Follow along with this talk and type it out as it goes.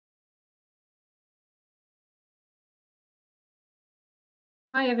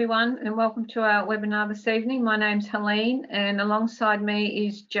Hi everyone and welcome to our webinar this evening. My name's Helene and alongside me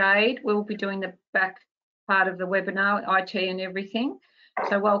is Jade. We'll be doing the back part of the webinar, IT and everything.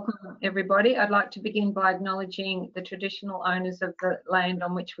 So welcome everybody. I'd like to begin by acknowledging the traditional owners of the land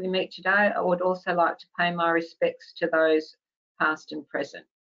on which we meet today. I would also like to pay my respects to those past and present.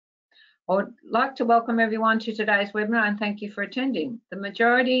 I would like to welcome everyone to today's webinar and thank you for attending.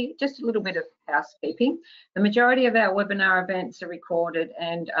 Just a little bit of housekeeping. The majority of our webinar events are recorded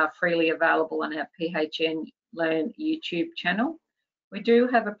and are freely available on our PHN Learn YouTube channel. We do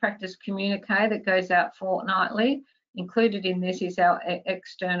have a practice communique that goes out fortnightly. Included in this is our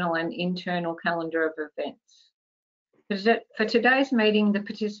external and internal calendar of events. For today's meeting, the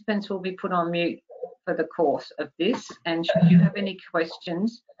participants will be put on mute for the course of this, and should you have any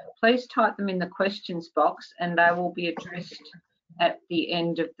questions, please type them in the questions box and they will be addressed at the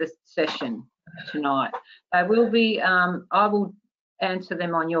end of the session tonight. They will be, I will answer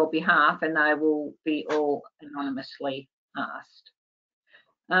them on your behalf and they will be all anonymously asked.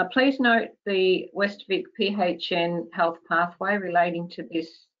 Please note the West Vic PHN health pathway relating to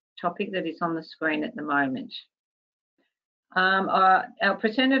this topic that is on the screen at the moment. Our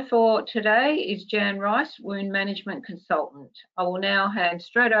presenter for today is Jan Rice, Wound Management Consultant. I will now hand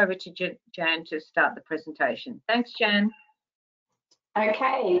straight over to Jan to start the presentation. Thanks, Jan.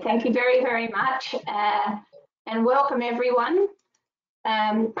 Okay, thank you very, very much and welcome everyone.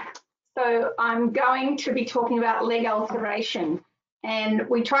 So I'm going to be talking about leg ulceration, and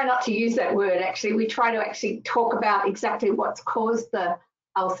we try not to use that word actually. We try to actually talk about exactly what's caused the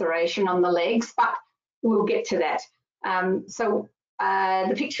ulceration on the legs, but we'll get to that.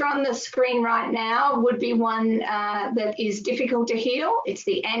 The picture on the screen right now would be one that is difficult to heal. It's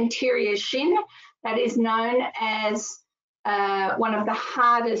the anterior shin. That is known as one of the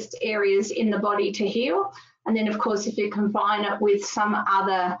hardest areas in the body to heal. And then, of course, if you combine it with some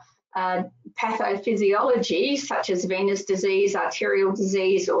other pathophysiology, such as venous disease, arterial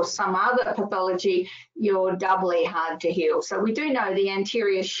disease, or some other pathology, you're doubly hard to heal. So we do know the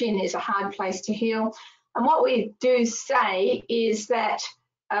anterior shin is a hard place to heal. And what we do say is that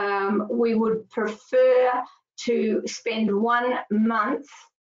we would prefer to spend 1 month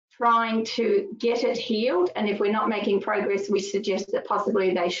trying to get it healed. And if we're not making progress, we suggest that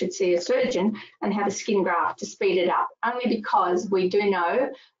possibly they should see a surgeon and have a skin graft to speed it up, only because we do know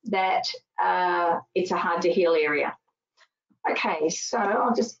that it's a hard to heal area. Okay, so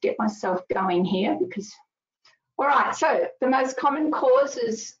I'll just get myself going here because, all right, so the most common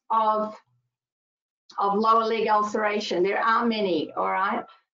causes of lower leg ulceration. There are many, all right,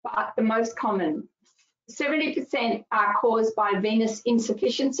 but the most common, 70% are caused by venous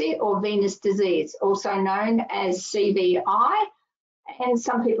insufficiency or venous disease, also known as CVI, and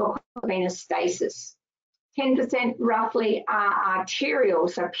some people call venous stasis. 10% roughly are arterial,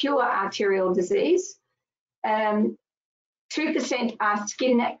 so pure arterial disease. 2% are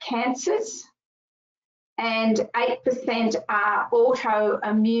skin cancers, and 8% are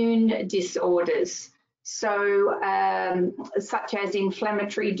autoimmune disorders. So such as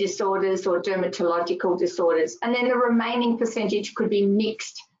inflammatory disorders or dermatological disorders. And then the remaining percentage could be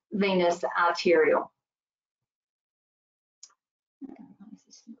mixed venous arterial.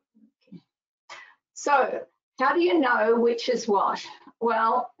 So how do you know which is what?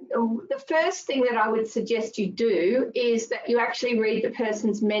 Well, the first thing that I would suggest you do is that you actually read the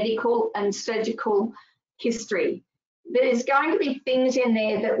person's medical and surgical history. There's going to be things in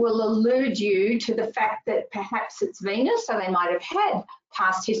there that will allude you to the fact that perhaps it's venous, so they might have had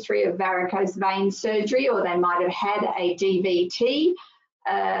past history of varicose vein surgery, or they might have had a DVT.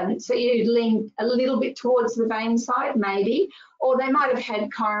 So you lean a little bit towards the vein side, maybe, or they might have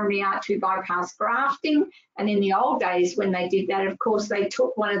had coronary artery bypass grafting. And in the old days when they did that, of course, they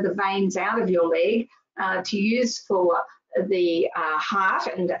took one of the veins out of your leg to use for the heart,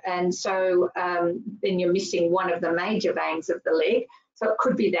 and so then you're missing one of the major veins of the leg. So it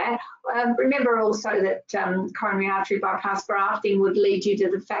could be that. Remember also that coronary artery bypass grafting would lead you to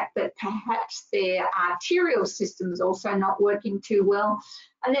the fact that perhaps their arterial system is also not working too well.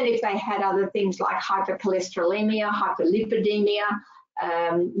 And then if they had other things like hypercholesterolemia, hyperlipidemia,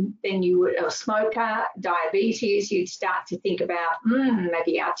 then you would, a smoker, diabetes, you'd start to think about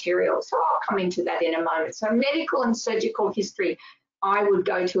maybe arterial. So I'll come into that in a moment. So medical and surgical history, I would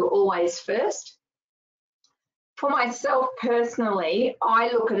go to always first. For myself personally, I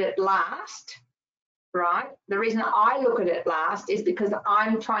look at it last, right? The reason I look at it last is because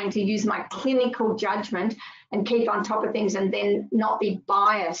I'm trying to use my clinical judgment and keep on top of things and then not be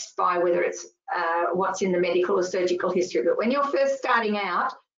biased by whether it's what's in the medical or surgical history. But when you're first starting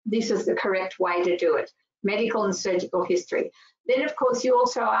out, this is the correct way to do it. medical and surgical history. Then, of course, you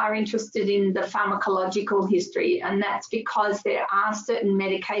also are interested in the pharmacological history, and that's because there are certain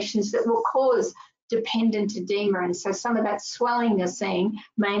medications that will cause dependent edema, and so some of that swelling you're seeing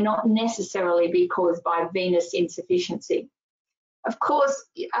may not necessarily be caused by venous insufficiency. Of course,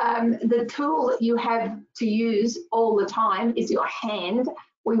 the tool that you have to use all the time is your hand.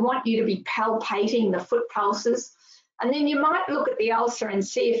 We want you to be palpating the foot pulses, and then you might look at the ulcer and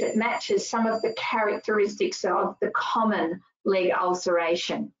see if it matches some of the characteristics of the common leg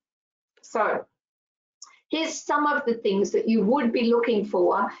ulceration. So here's some of the things that you would be looking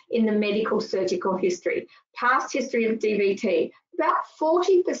for in the medical surgical history. Past history of DVT. About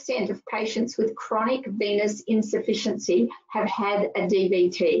 40% of patients with chronic venous insufficiency have had a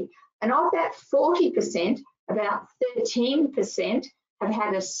DVT. And of that 40%, about 13% have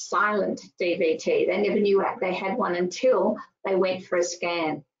had a silent DVT. They never knew they had one until they went for a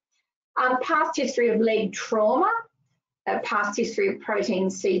scan. Past history of leg trauma, past history of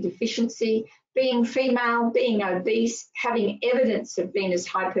protein C deficiency, being female, being obese, having evidence of venous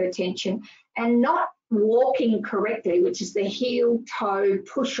hypertension, and not walking correctly, which is the heel-toe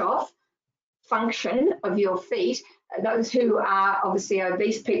push-off function of your feet. Those who are obviously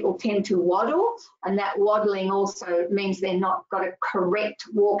obese people tend to waddle, and that waddling also means they're not got a correct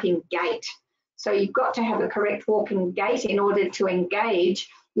walking gait. So you've got to have a correct walking gait in order to engage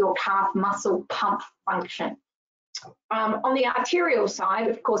your calf muscle pump function. On the arterial side,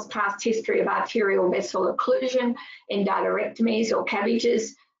 of course, past history of arterial vessel occlusion, endarterectomies or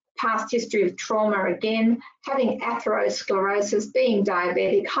CABGs, past history of trauma again, having atherosclerosis, being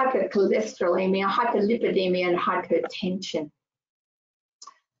diabetic, hypercholesterolemia, hyperlipidemia, and hypertension.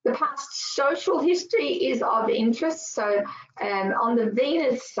 The past social history is of interest. So on the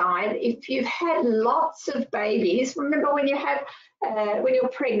venous side, if you've had lots of babies, remember when you have when you're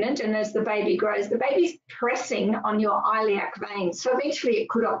pregnant and as the baby grows, the baby's pressing on your iliac veins. So eventually it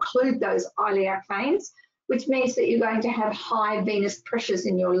could occlude those iliac veins, which means that you're going to have high venous pressures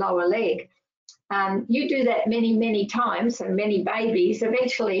in your lower leg. You do that many, many times, so many babies,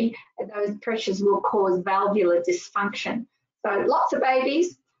 eventually those pressures will cause valvular dysfunction. So lots of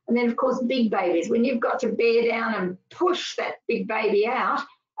babies, and then of course big babies. When you've got to bear down and push that big baby out,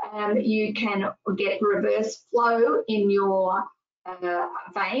 you can get reverse flow in your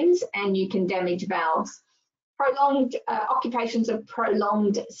veins and you can damage valves. Prolonged occupations of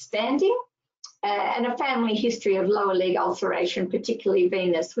prolonged standing, and a family history of lower leg ulceration, particularly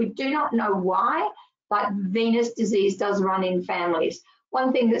venous. We do not know why, but venous disease does run in families.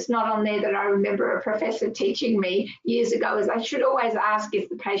 One thing that's not on there that I remember a professor teaching me years ago is I should always ask if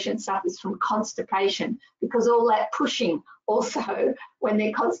the patient suffers from constipation, because all that pushing also, when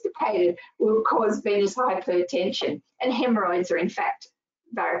they're constipated, will cause venous hypertension. And hemorrhoids are in fact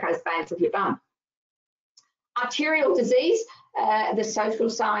varicose veins of your bum. Arterial disease, the social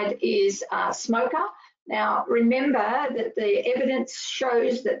side is smoker. Now remember that the evidence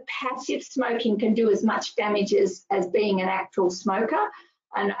shows that passive smoking can do as much damage as being an actual smoker.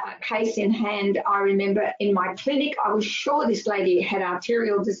 And a case in hand, I remember in my clinic, I was sure this lady had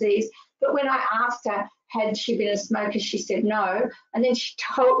arterial disease, but when I asked her, had she been a smoker, she said no. And then she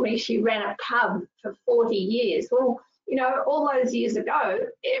told me she ran a pub for 40 years. Well, you know, all those years ago,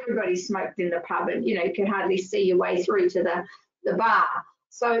 everybody smoked in the pub and, you know, you could hardly see your way through to the bar.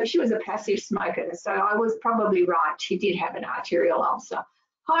 So she was a passive smoker. So I was probably right. She did have an arterial ulcer.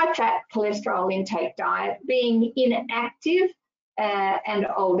 High fat cholesterol intake diet, being inactive and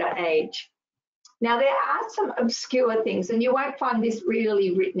older age. Now, there are some obscure things, and you won't find this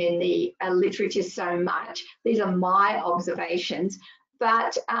really written in the literature so much. These are my observations.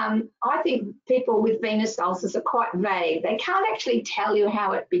 But I think people with venous ulcers are quite vague. They can't actually tell you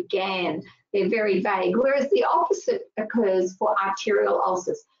how it began. They're very vague, whereas the opposite occurs for arterial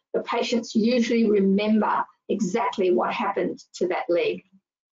ulcers. The patients usually remember exactly what happened to that leg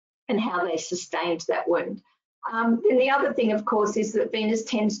and how they sustained that wound. And the other thing, of course, is that venous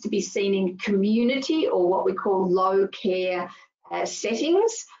tends to be seen in community or what we call low care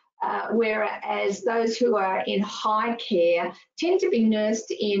settings. Whereas those who are in high care tend to be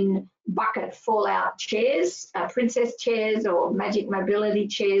nursed in bucket fallout chairs, princess chairs or magic mobility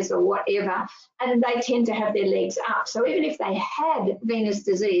chairs or whatever, and they tend to have their legs up. So even if they had venous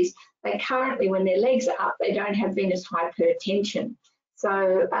disease, they currently, when their legs are up, they don't have venous hypertension.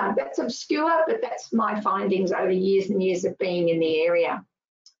 So that's obscure, but that's my findings over years and years of being in the area.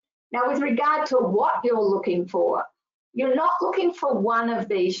 Now, with regard to what you're looking for, you're not looking for one of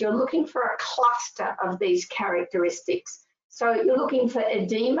these, you're looking for a cluster of these characteristics. So you're looking for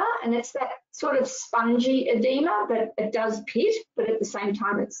edema, and it's that sort of spongy edema, but it does pit, but at the same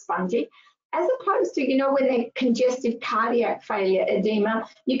time it's spongy. as opposed to, you know, when they're congestive cardiac failure edema,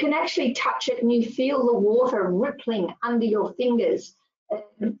 you can actually touch it and you feel the water rippling under your fingers.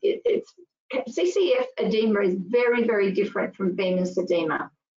 CCF edema is very, very different from venous edema.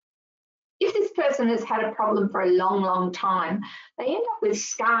 If this person has had a problem for a long, long time, they end up with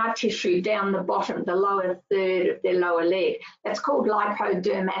scar tissue down the bottom, the lower third of their lower leg. That's called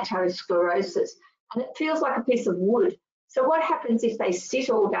lipodermatosclerosis, and it feels like a piece of wood. So what happens if they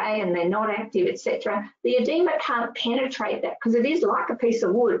sit all day and they're not active, etc.? The edema can't penetrate that because it is like a piece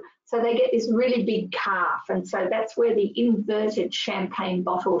of wood. So they get this really big calf, and so that's where the inverted champagne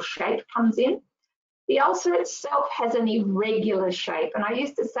bottle shape comes in. The ulcer itself has an irregular shape, and I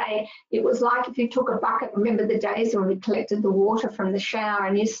used to say it was like if you took a bucket, remember the days when we collected the water from the shower,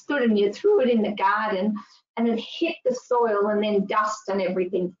 and you stood and you threw it in the garden and it hit the soil and then dust and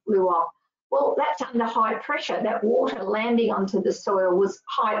everything flew off. Well, that's under high pressure. That water landing onto the soil was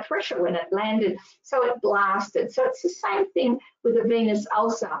high pressure when it landed, so it blasted. So it's the same thing with a venous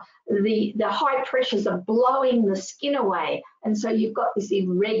ulcer. The high pressures are blowing the skin away, and so you've got this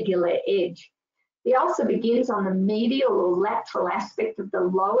irregular edge. The ulcer begins on the medial or lateral aspect of the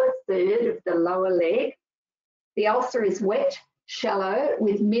lower third of the lower leg. The ulcer is wet, shallow,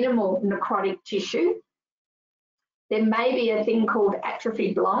 with minimal necrotic tissue. There may be a thing called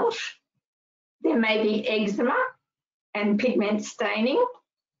atrophy blanche. There may be eczema and pigment staining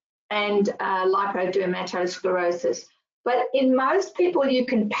and lipodermatosclerosis. But in most people, you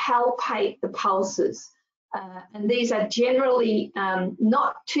can palpate the pulses. And these are generally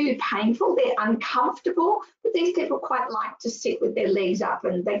not too painful. They're uncomfortable, but these people quite like to sit with their legs up,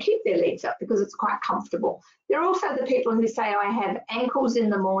 and they keep their legs up because it's quite comfortable. There are also the people who say, I have ankles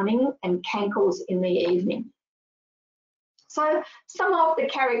in the morning and cankles in the evening. So some of the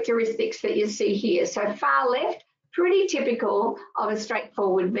characteristics that you see here. So far left, pretty typical of a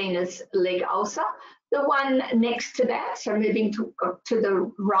straightforward venous leg ulcer. The one next to that, so moving to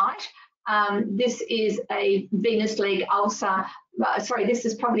the right, this is a venous leg ulcer. This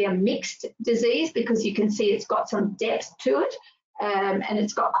is probably a mixed disease because you can see it's got some depth to it, and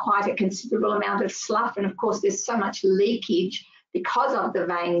it's got quite a considerable amount of slough. And of course, there's so much leakage because of the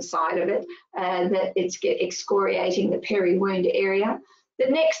vein side of it that it's excoriating the peri-wound area. The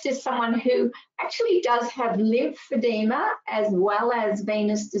next is someone who actually does have lymphedema as well as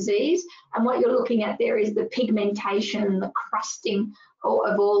venous disease. And what you're looking at there is the pigmentation, the crusting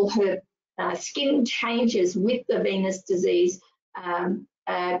of all her skin changes with the venous disease,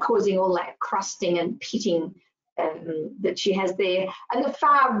 causing all that crusting and pitting that she has there. And the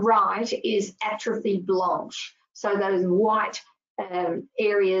far right is atrophy blanche. So those white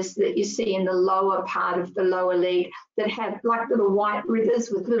areas that you see in the lower part of the lower leg that have like little white rivers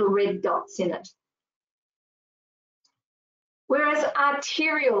with little red dots in it. Whereas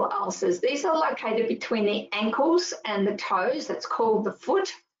arterial ulcers, these are located between the ankles and the toes. That's called the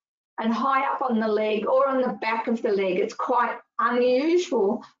foot. And high up on the leg or on the back of the leg, it's quite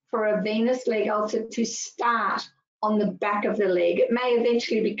unusual for a venous leg ulcer to start on the back of the leg. It may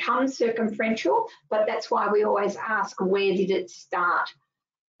eventually become circumferential, but that's why we always ask, where did it start?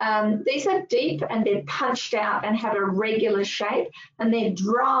 These are deep and they're punched out and have a regular shape, and they're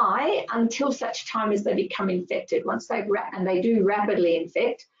dry until such time as they become infected. Once and they do rapidly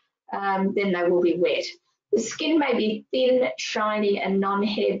infect, then they will be wet. The skin may be thin, shiny and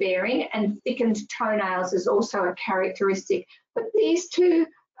non-hair bearing, and thickened toenails is also a characteristic. But these two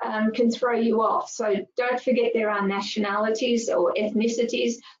can throw you off. So don't forget there are nationalities or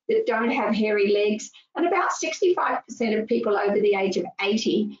ethnicities that don't have hairy legs. And about 65% of people over the age of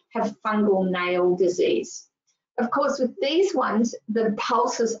 80 have fungal nail disease. Of course, with these ones, the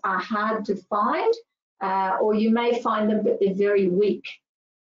pulses are hard to find, or you may find them, but they're very weak.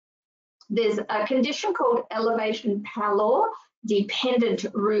 There's a condition called elevation pallor dependent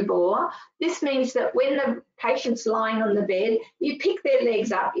rubor. This means that when the patient's lying on the bed, you pick their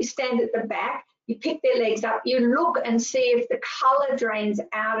legs up, you stand at the back, you pick their legs up, you look and see if the colour drains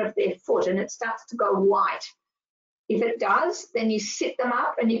out of their foot and it starts to go white. If it does, then you sit them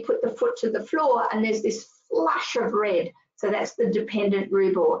up and you put the foot to the floor and there's this flush of red. So that's the dependent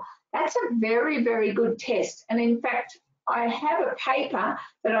rubor. That's a very, very good test. And in fact, I have a paper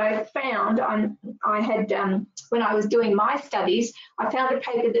that I found when I was doing my studies. I found a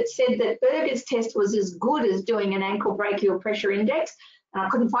paper that said that Berger's test was as good as doing an ankle brachial pressure index. And I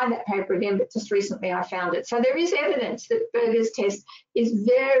couldn't find that paper again, but just recently I found it. So there is evidence that Berger's test is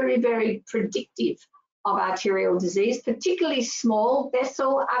very, very predictive of arterial disease, particularly small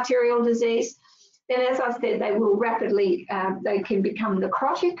vessel arterial disease. Then, as I said, they will rapidly, they can become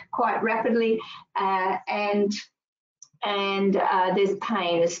necrotic quite rapidly, and and there's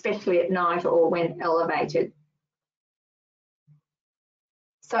pain, especially at night or when elevated.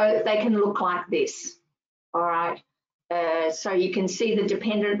 So they can look like this, all right? So you can see the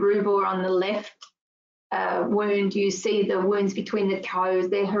dependent rubor on the left wound. You see the wounds between the toes.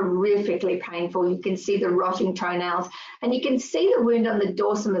 They're horrifically painful. You can see the rotting toenails, and you can see the wound on the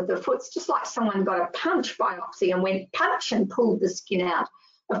dorsum of the foot. It's just like someone got a punch biopsy and went punch and pulled the skin out.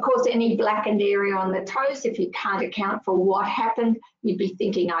 Of course, any blackened area on the toes, if you can't account for what happened, you'd be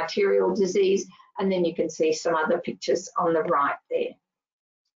thinking arterial disease, and then you can see some other pictures on the right there.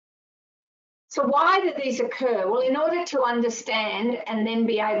 So why do these occur? Well, in order to understand and then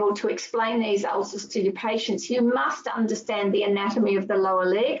be able to explain these ulcers to your patients, you must understand the anatomy of the lower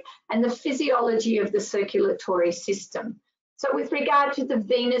leg and the physiology of the circulatory system. So with regard to the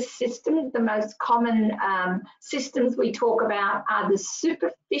venous system, the most common systems we talk about are the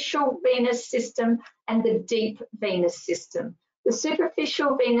superficial venous system and the deep venous system. The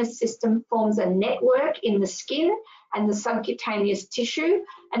superficial venous system forms a network in the skin and the subcutaneous tissue,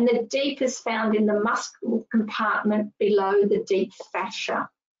 and the deep is found in the muscle compartment below the deep fascia.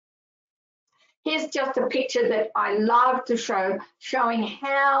 Here's just a picture that I love to show, showing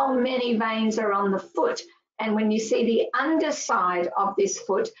how many veins are on the foot. And when you see the underside of this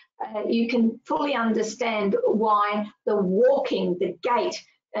foot, you can fully understand why the walking, the gait,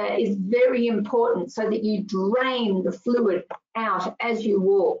 is very important, so that you drain the fluid out as you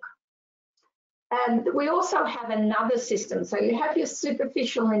walk. And we also have another system. So you have your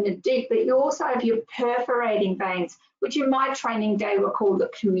superficial and the deep, but you also have your perforating veins, which in my training day were called the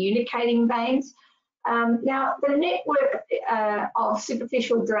communicating veins. Now, the network of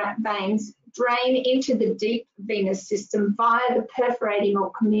superficial veins drain into the deep venous system via the perforating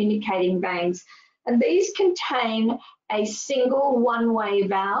or communicating veins. And these contain a single one-way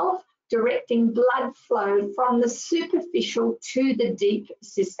valve directing blood flow from the superficial to the deep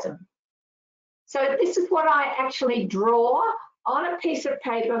system. So this is what I actually draw on a piece of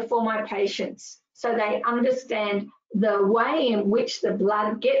paper for my patients, so they understand the way in which the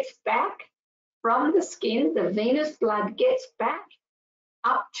blood gets back from the skin, the venous blood gets back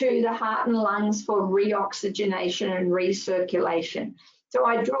up to the heart and lungs for reoxygenation and recirculation. So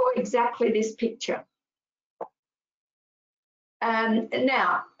I draw exactly this picture.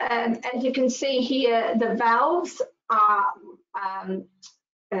 Now, as you can see here, the valves are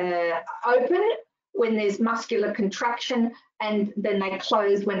open when there's muscular contraction, and then they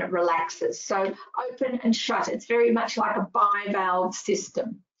close when it relaxes. So open and shut. It's very much like a bivalve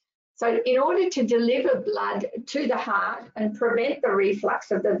system. So in order to deliver blood to the heart and prevent the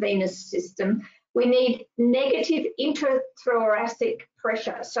reflux of the venous system, we need negative intrathoracic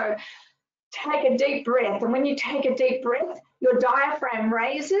pressure. So take a deep breath, and when you take a deep breath, your diaphragm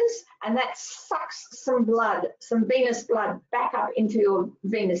raises, and that sucks some blood, some venous blood, back up into your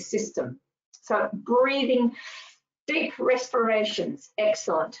venous system. So breathing, deep respirations,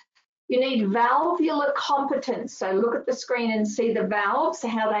 excellent. You need valvular competence. So look at the screen and see the valves,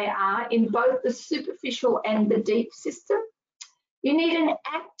 how they are in both the superficial and the deep system. You need an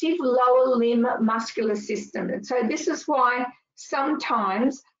active lower limb muscular system. And so this is why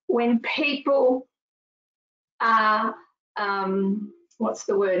sometimes when people are,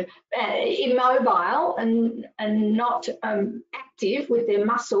 immobile and not active with their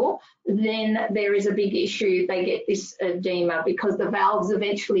muscle, then there is a big issue. They get this edema because the valves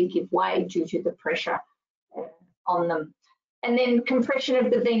eventually give way due to the pressure on them. And then compression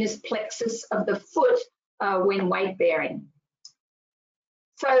of the venous plexus of the foot when weight bearing.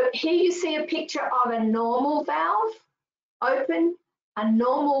 So here you see a picture of a normal valve open, a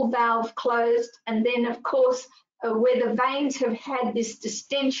normal valve closed, and then of course where the veins have had this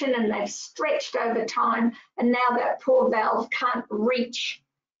distension and they've stretched over time, and now that poor valve can't reach.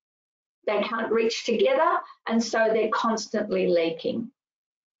 They can't reach together, and so they're constantly leaking.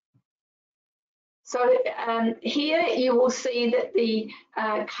 So here you will see that the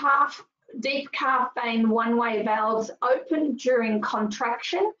deep calf vein one-way valves open during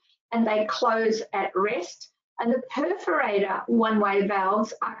contraction and they close at rest. And the perforator one-way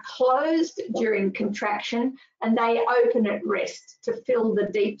valves are closed during contraction and they open at rest to fill the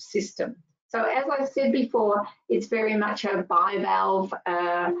deep system. So as I said before, it's very much a bivalve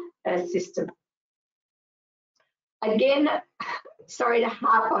system. Again, sorry to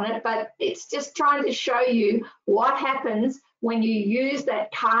harp on it, but it's just trying to show you what happens when you use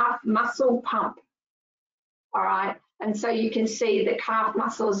that calf muscle pump. All right. And so you can see the calf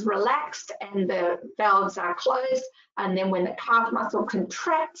muscle is relaxed and the valves are closed. And then when the calf muscle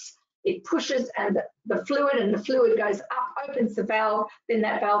contracts, it pushes and the fluid goes up, opens the valve, then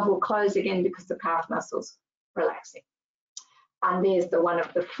that valve will close again because the calf muscle's relaxing. And there's the one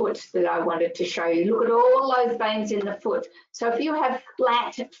of the foot that I wanted to show you. Look at all those veins in the foot. So if you have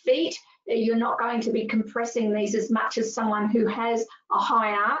flat feet, you're not going to be compressing these as much as someone who has a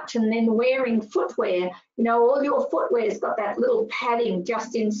high arch and then wearing footwear. You know, all your footwear's got that little padding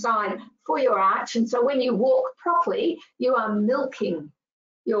just inside for your arch. And so when you walk properly, you are milking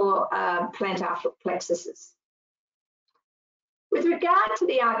your plantar foot plexuses. With regard to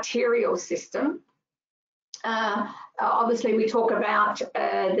the arterial system, obviously we talk about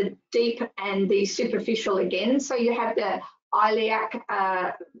the deep and the superficial again. So you have the iliac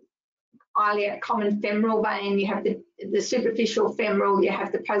common femoral vein, you have the superficial femoral, you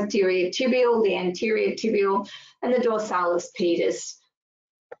have the posterior tibial, the anterior tibial, and the dorsalis pedis,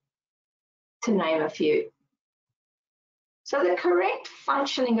 to name a few. So the correct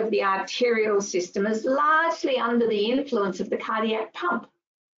functioning of the arterial system is largely under the influence of the cardiac pump.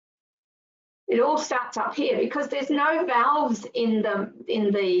 It all starts up here because there's no valves in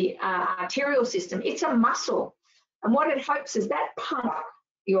the arterial system. It's a muscle. And what it hopes is that pump,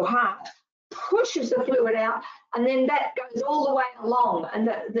 your heart, pushes the fluid out, and then that goes all the way along, and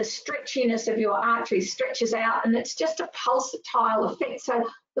the stretchiness of your artery stretches out, and it's just a pulsatile effect. So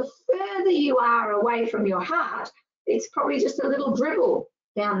the further you are away from your heart, it's probably just a little dribble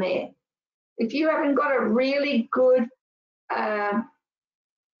down there. If you haven't got a really good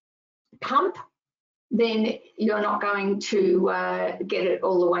pump, then you're not going to get it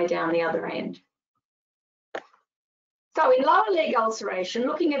all the way down the other end. So in lower leg ulceration,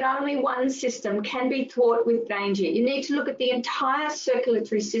 looking at only one system can be fraught with danger. You need to look at the entire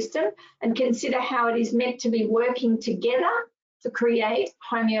circulatory system and consider how it is meant to be working together to create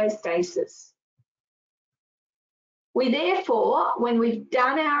homeostasis. We therefore, when we've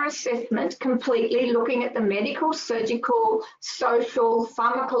done our assessment completely, looking at the medical, surgical, social,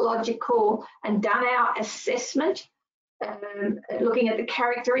 pharmacological, and done our assessment, looking at the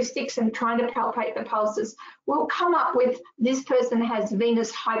characteristics and trying to palpate the pulses, we'll come up with this person has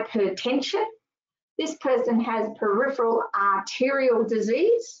venous hypertension, this person has peripheral arterial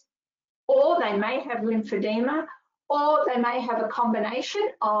disease, or they may have lymphedema, or they may have a combination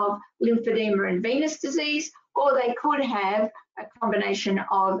of lymphedema and venous disease, or they could have a combination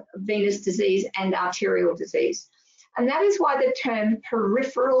of venous disease and arterial disease. And that is why the term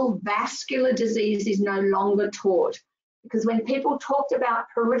peripheral vascular disease is no longer taught. Because when people talked about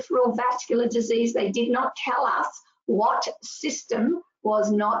peripheral vascular disease, they did not tell us what system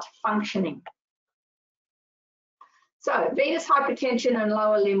was not functioning. So venous hypertension and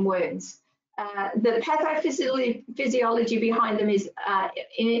lower limb wounds. The pathophysiology behind them is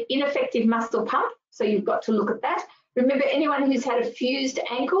ineffective muscle pump. So you've got to look at that. Remember, anyone who's had a fused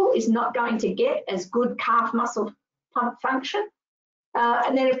ankle is not going to get as good calf muscle pump function.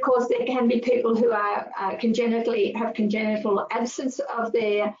 And then, of course, there can be people who are have congenital absence of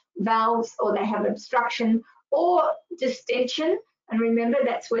their valves, or they have obstruction or distension. And remember,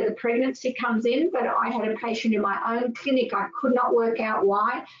 that's where the pregnancy comes in. But I had a patient in my own clinic. I could not work out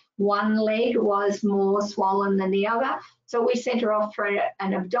why. One leg was more swollen than the other. So we sent her off for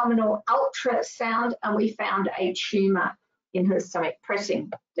an abdominal ultrasound, and we found a tumor in her stomach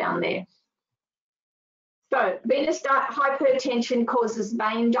pressing down there. So venous hypertension causes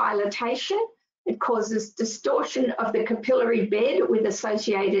vein dilatation. It causes distortion of the capillary bed with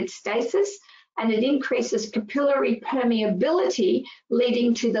associated stasis, and it increases capillary permeability,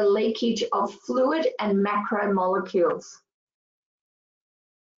 leading to the leakage of fluid and macromolecules.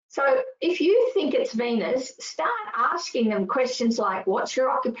 So if you think it's venous, start asking them questions like, what's your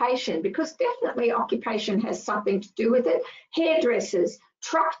occupation? Because definitely occupation has something to do with it. Hairdressers,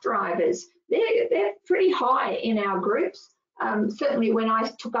 truck drivers, they're pretty high in our groups. Certainly when I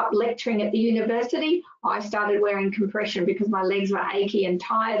took up lecturing at the university, I started wearing compression because my legs were achy and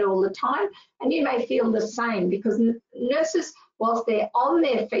tired all the time. And you may feel the same, because nurses, whilst they're on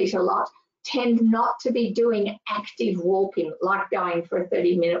their feet a lot, tend not to be doing active walking, like going for a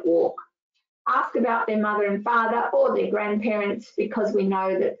 30-minute walk. Ask about their mother and father or their grandparents, because we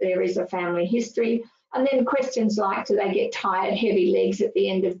know that there is a family history. And then questions like, do they get tired, heavy legs at the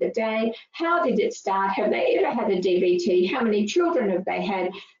end of the day? How did it start? Have they ever had a DVT? How many children have they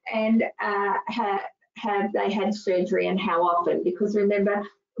had? And have they had surgery, and how often? Because remember,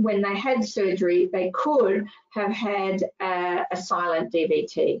 when they had surgery, they could have had a silent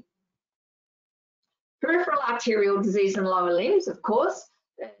DVT. Peripheral arterial disease in lower limbs, of course.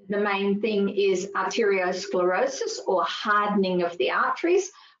 The main thing is arteriosclerosis, or hardening of the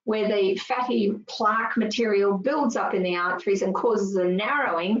arteries. where the fatty plaque material builds up in the arteries and causes a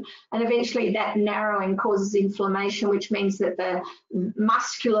narrowing, and eventually that narrowing causes inflammation, which means that the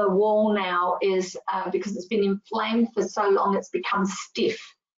muscular wall now is, because it's been inflamed for so long, it's become stiff,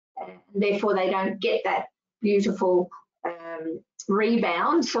 and therefore they don't get that beautiful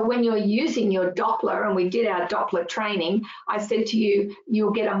rebound. So when you're using your Doppler, and we did our Doppler training, I said to you,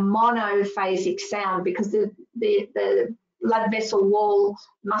 you'll get a monophasic sound because the blood vessel wall,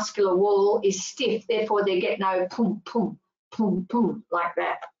 muscular wall is stiff, therefore they get no pum, pum, pum, pum, like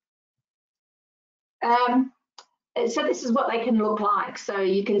that. So this is what they can look like. So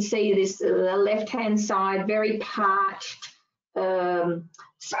you can see this, the left-hand side, very parched, the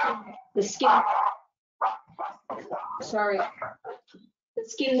skin, sorry, the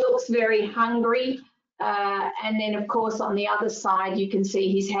skin looks very hungry. And then of course on the other side you can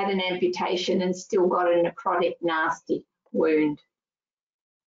see he's had an amputation and still got a necrotic nasty wound.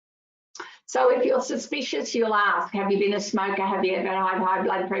 So if you're suspicious, you'll ask, have you been a smoker? Have you ever had high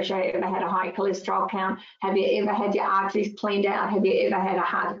blood pressure? Have you ever had a high cholesterol count? Have you ever had your arteries cleaned out? Have you ever had a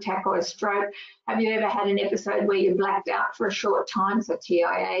heart attack or a stroke? Have you ever had an episode where you blacked out for a short time, so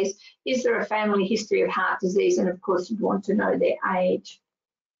TIAs? Is there a family history of heart disease? And of course you'd want to know their age.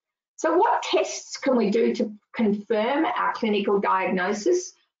 So what tests can we do to confirm our clinical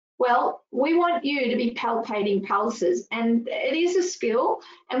diagnosis? Well, we want you to be palpating pulses, and it is a skill.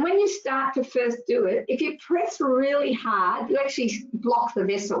 And when you start to first do it, if you press really hard, you actually block the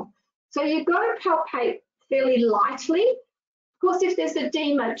vessel. So you've got to palpate fairly lightly. Of course, if there's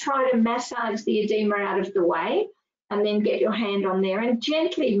edema, try to massage the edema out of the way and then get your hand on there and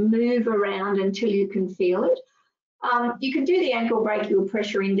gently move around until you can feel it. You can do the ankle brachial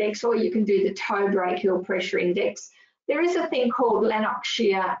pressure index, or you can do the toe brachial pressure index. There is a thing called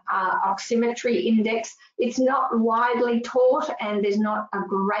Lanarkshire oximetry index. It's not widely taught and there's not a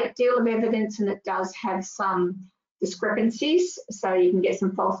great deal of evidence, and it does have some discrepancies, so you can get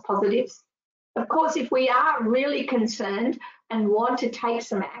some false positives. Of course, if we are really concerned and want to take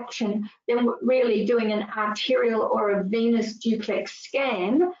some action, then really doing an arterial or a venous duplex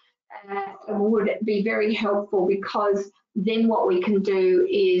scan would be very helpful, because then what we can do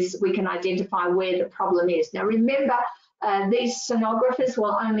is we can identify where the problem is. Now remember, these sonographers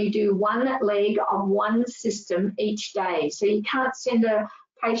will only do one leg of one system each day. So you can't send a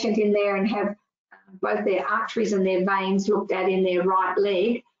patient in there and have both their arteries and their veins looked at in their right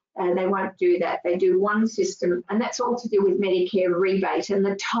leg. They won't do that. They do one system, and that's all to do with Medicare rebate and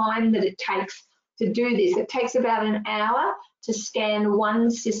the time that it takes to do this. It takes about an hour to scan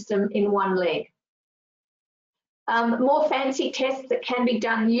one system in one leg. More fancy tests that can be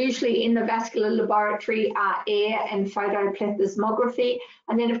done usually in the vascular laboratory are air and photoplethysmography,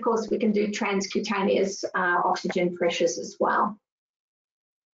 and then of course we can do transcutaneous oxygen pressures as well.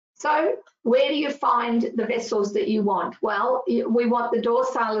 So where do you find the vessels that you want? Well, we want the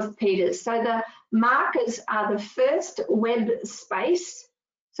dorsalis pedis. So the markers are the first web space,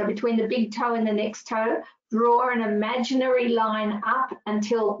 so between the big toe and the next toe. Draw an imaginary line up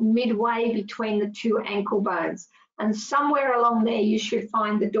until midway between the two ankle bones. And somewhere along there, you should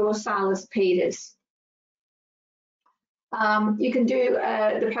find the dorsalis pedis. You can do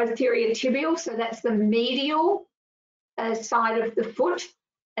the posterior tibial, so that's the medial side of the foot,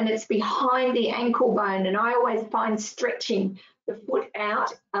 and it's behind the ankle bone. And I always find stretching the foot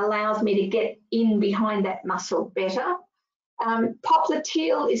out allows me to get in behind that muscle better.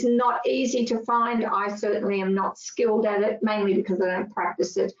 Popliteal is not easy to find. I certainly am not skilled at it, mainly because I don't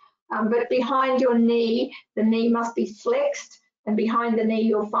practice it. But behind your knee, the knee must be flexed, and behind the knee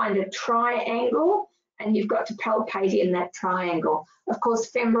you'll find a triangle, and you've got to palpate in that triangle. Of course,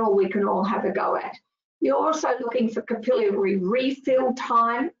 femoral we can all have a go at. You're also looking for capillary refill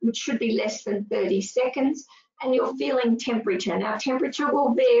time, which should be less than 30 seconds, and you're feeling temperature. Now, temperature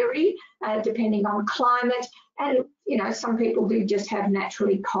will vary depending on climate, and you know, some people do just have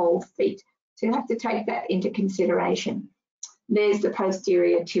naturally cold feet, so you have to take that into consideration. There's the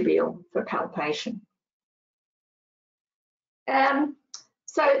posterior tibial for palpation.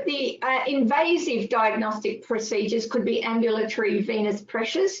 So the invasive diagnostic procedures could be ambulatory venous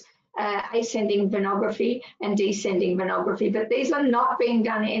pressures, ascending venography and descending venography, but these are not being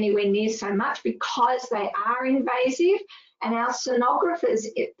done anywhere near so much because they are invasive, and our sonographers,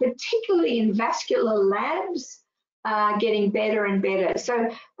 particularly in vascular labs, are getting better and better.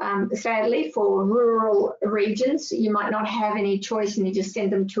 So sadly, for rural regions, you might not have any choice and you just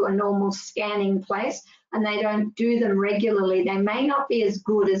send them to a normal scanning place, and they don't do them regularly. They may not be as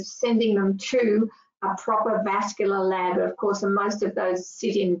good as sending them to a proper vascular lab. Of course, and most of those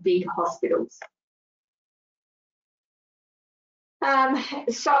sit in big hospitals. Why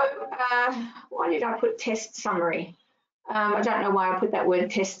did I put test summary? I don't know why I put that word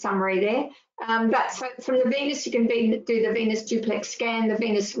test summary there. But so from the venous, you can do the venous duplex scan, the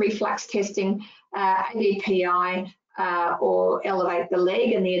venous reflux testing, ABPI, or elevate the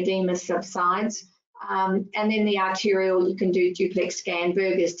leg and the edema subsides. And then the arterial, you can do duplex scan,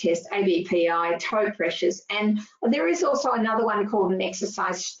 Berger's test, ABPI, toe pressures. And there is also another one called an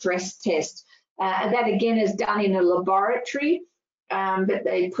exercise stress test. That again is done in a laboratory, but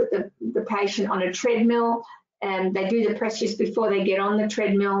they put the patient on a treadmill, and they do the pressures before they get on the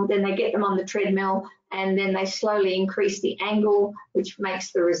treadmill, then they get them on the treadmill, and then they slowly increase the angle, which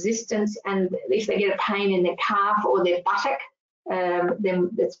makes the resistance. And if they get a pain in their calf or their buttock,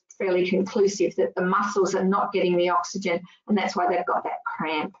 then it's fairly conclusive that the muscles are not getting the oxygen, and that's why they've got that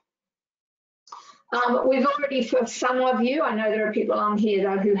cramp. We've already, for some of you, I know there are people on here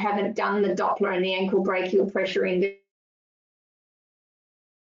though who haven't done the Doppler and the ankle brachial pressure index.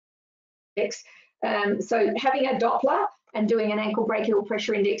 So having a Doppler and doing an ankle brachial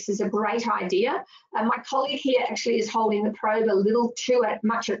pressure index is a great idea. My colleague here actually is holding the probe a little too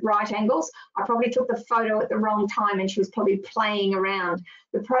much at right angles. I probably took the photo at the wrong time and she was probably playing around.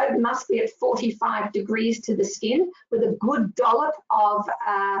 The probe must be at 45 degrees to the skin with a good dollop of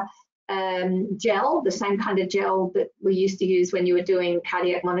gel, the same kind of gel that we used to use when you were doing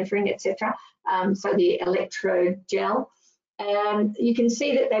cardiac monitoring, etc. So the electrode gel. You can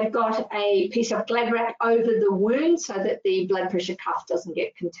see that they've got a piece of glad wrap over the wound so that the blood pressure cuff doesn't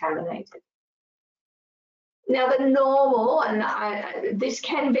get contaminated. Now the normal, and this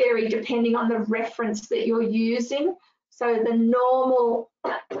can vary depending on the reference that you're using. So the normal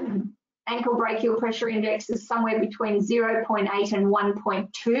ankle brachial pressure index is somewhere between 0.8 and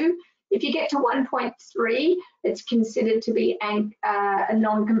 1.2. If you get to 1.3, it's considered to be a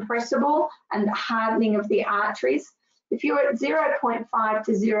non-compressible and hardening of the arteries. If you're at 0.5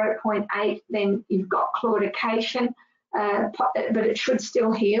 to 0.8, then you've got claudication, but it should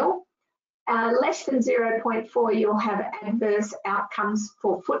still heal. Less than 0.4, you'll have adverse outcomes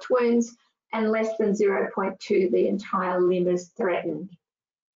for foot wounds, and less than 0.2, the entire limb is threatened.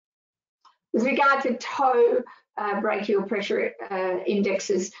 With regard to toe brachial pressure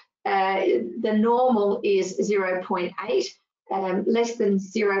indexes, the normal is 0.8. Less than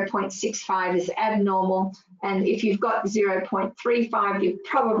 0.65 is abnormal, and if you've got 0.35, you've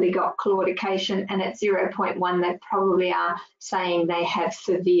probably got claudication, and at 0.1, they probably are saying they have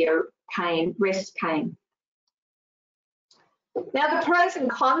severe pain, rest pain. Now, the pros and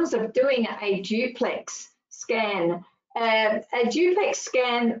cons of doing a duplex scan. A duplex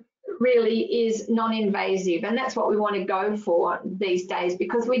scan really is non-invasive, and that's what we want to go for these days,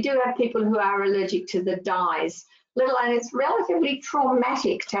 because we do have people who are allergic to the dyes, let alone it's relatively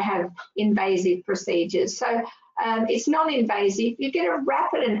traumatic to have invasive procedures. So it's non-invasive. You get a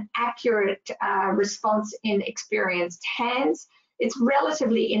rapid and accurate response in experienced hands. It's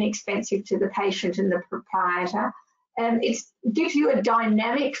relatively inexpensive to the patient and the proprietor. It gives you a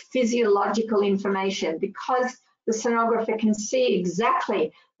dynamic physiological information, because the sonographer can see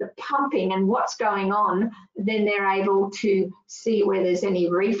exactly the pumping and what's going on. Then they're able to see where there's any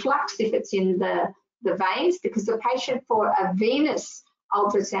reflux, if it's in the veins, because the patient for a venous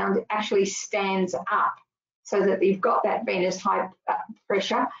ultrasound actually stands up so that you've got that venous high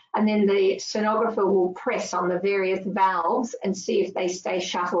pressure, and then the sonographer will press on the various valves and see if they stay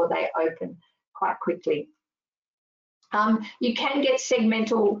shut or they open quite quickly. You can get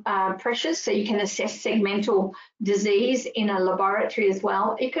segmental pressures, so you can assess segmental disease in a laboratory as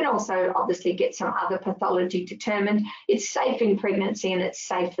well. You can also obviously get some other pathology determined. It's safe in pregnancy, and it's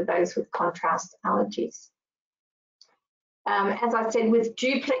safe for those with contrast allergies. As I said, with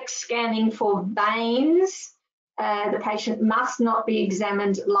duplex scanning for veins, the patient must not be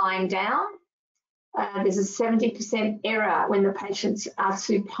examined lying down. There's a 70% error when the patients are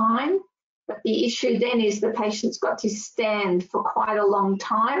supine. But the issue then is the patient's got to stand for quite a long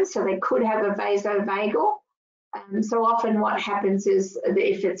time, so they could have a vasovagal. So often what happens is that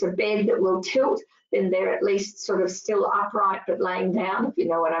if it's a bed that will tilt, then they're at least sort of still upright but laying down, if you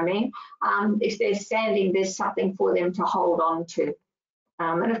know what I mean. If they're standing, there's something for them to hold on to.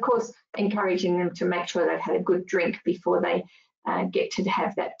 And of course, encouraging them to make sure they've had a good drink before they get to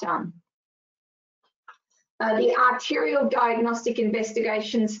have that done. The arterial diagnostic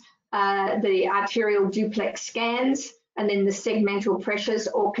investigations, the arterial duplex scans, and then the segmental pressures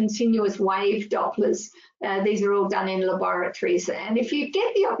or continuous wave Dopplers. These are all done in laboratories. And if you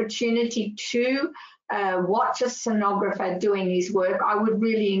get the opportunity to watch a sonographer doing his work, I would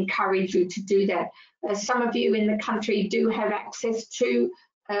really encourage you to do that. Some of you in the country do have access to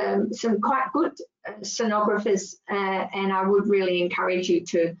some quite good sonographers, and I would really encourage you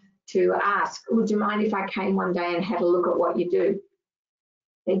to ask, would you mind if I came one day and had a look at what you do?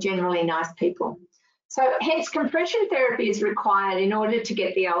 They're generally nice people. So hence compression therapy is required in order to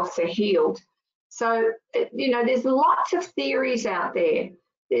get the ulcer healed. So, you know, there's lots of theories out there.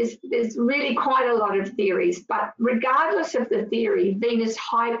 There's really quite a lot of theories, but regardless of the theory, venous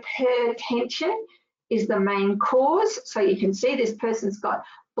hypertension is the main cause. So you can see this person's got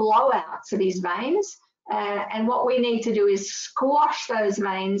blowouts of his veins, and what we need to do is squash those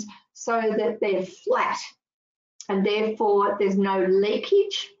veins so that they're flat, and therefore there's no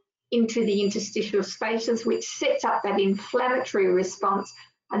leakage into the interstitial spaces, which sets up that inflammatory response,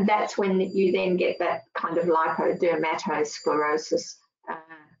 and that's when you then get that kind of lipodermatosclerosis.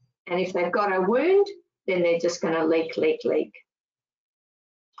 And if they've got a wound, then they're just going to leak.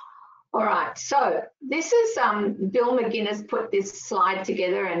 All right, so this is Bill McGuinness put this slide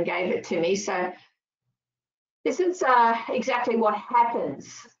together and gave it to me. So this is exactly what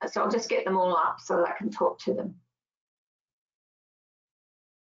happens. So I'll just get them all up so that I can talk to them.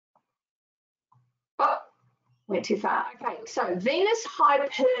 Oh, went too far. Okay, so venous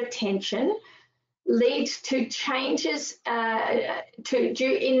hypertension leads to changes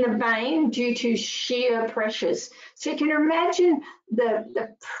in the vein due to shear pressures. So you can imagine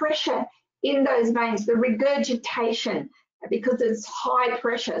the pressure in those veins, the regurgitation, because it's high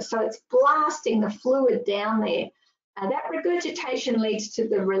pressure. So it's blasting the fluid down there. That regurgitation leads to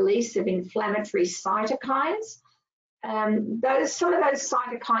the release of inflammatory cytokines. Some of those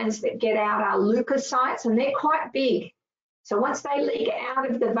cytokines that get out are leukocytes, and they're quite big. So once they leak out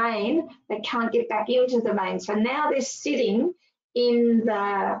of the vein, they can't get back into the vein. So now they're sitting in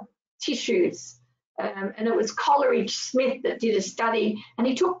the tissues. And it was Coleridge-Smith that did a study, and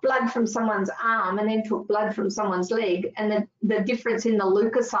he took blood from someone's arm and then took blood from someone's leg, and the difference in the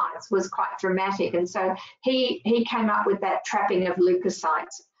leukocytes was quite dramatic. And so he came up with that trapping of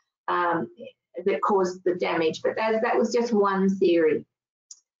leukocytes that caused the damage. But that was just one theory.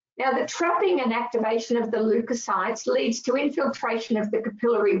 Now, the trapping and activation of the leukocytes leads to infiltration of the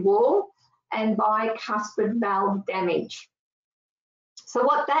capillary wall and bicuspid valve damage. So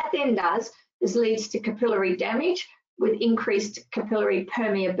what that then does is leads to capillary damage with increased capillary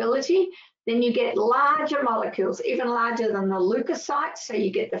permeability. Then you get larger molecules, even larger than the leukocytes, so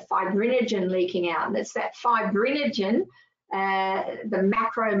you get the fibrinogen leaking out. And it's that fibrinogen, the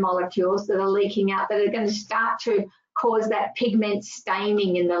macromolecules that are leaking out, that are going to start to cause that pigment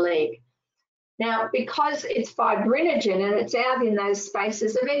staining in the leg. Now, because it's fibrinogen and it's out in those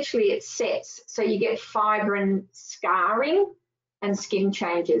spaces, eventually it sets. So you get fibrin scarring and skin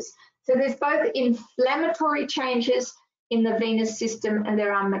changes. So there's both inflammatory changes in the venous system and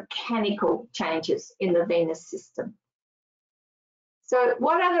there are mechanical changes in the venous system. So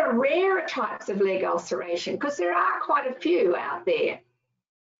what are the rarer types of leg ulceration? Because there are quite a few out there.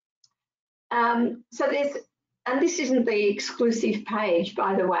 So there's, and this isn't the exclusive page,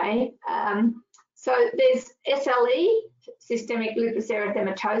 by the way. So there's SLE, systemic lupus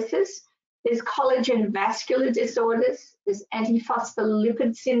erythematosus. There's collagen vascular disorders. There's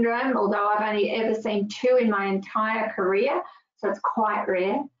antiphospholipid syndrome, although I've only ever seen 2 in my entire career, so it's quite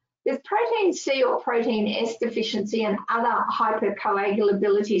rare. There's protein C or protein S deficiency and other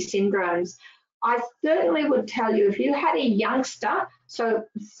hypercoagulability syndromes. I certainly would tell you, if you had a youngster, so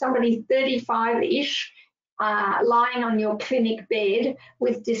somebody 35-ish, lying on your clinic bed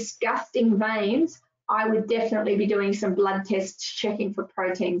with disgusting veins, I would definitely be doing some blood tests checking for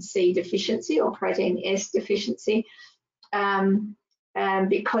protein C deficiency or protein S deficiency,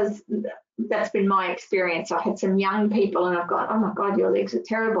 because that's been my experience. I've had some young people and I've gone, oh my God, your legs are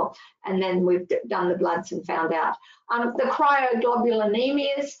terrible. And then we've done the bloods and found out. The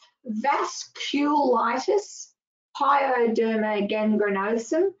cryoglobulinemias, vasculitis, pyoderma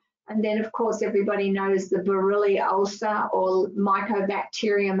gangrenosum, and then, of course, everybody knows the Barili ulcer or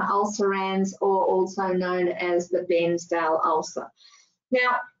Mycobacterium ulcerans, or also known as the Bairnsdale ulcer.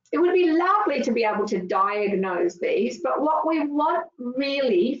 Now, it would be lovely to be able to diagnose these, but what we want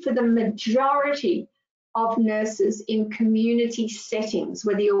really for the majority of nurses in community settings,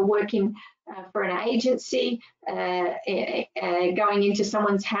 whether you're working for an agency, going into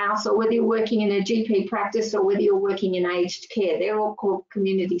someone's house, or whether you're working in a GP practice, or whether you're working in aged care, they're all called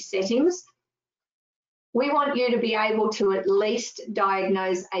community settings. We want you to be able to at least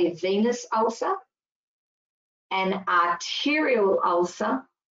diagnose a venous ulcer, an arterial ulcer,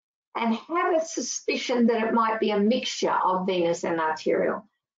 and have a suspicion that it might be a mixture of venous and arterial.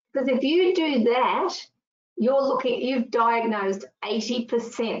 Because if you do that, you've diagnosed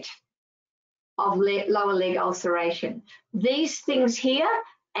 80% of lower leg ulceration. These things here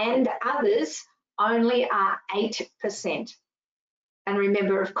and others only are 8%. And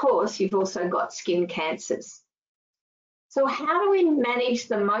remember, of course, you've also got skin cancers. So how do we manage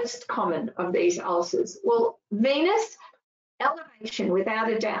the most common of these ulcers? Well, venous elevation,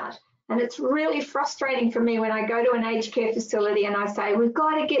 without a doubt. And it's really frustrating for me when I go to an aged care facility and I say, we've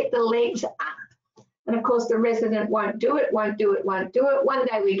got to get the legs up. And of course, the resident won't do it, won't do it, won't do it. One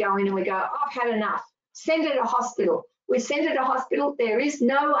day we go in and we go, I've had enough. Send it to hospital. We send it to hospital. There is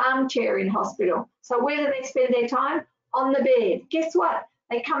no armchair in hospital. So where do they spend their time? On the bed. Guess what?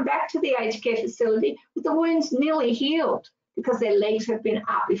 They come back to the aged care facility with the wounds nearly healed because their legs have been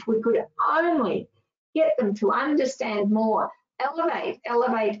up. If we could only get them to understand more, elevate,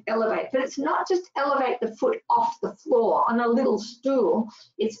 elevate, elevate. But it's not just elevate the foot off the floor on a little stool.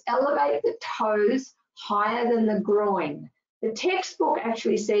 It's elevate the toes higher than the groin. The textbook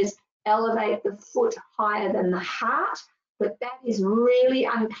actually says elevate the foot higher than the heart, but that is really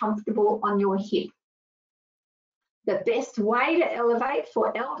uncomfortable on your hip. The best way to elevate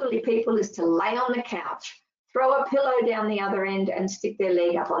for elderly people is to lay on the couch, throw a pillow down the other end and stick their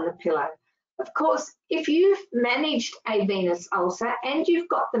leg up on the pillow. Of course, if you've managed a venous ulcer and you've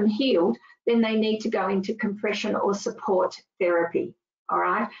got them healed, then they need to go into compression or support therapy, all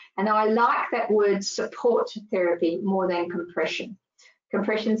right? And I like that word support therapy more than compression.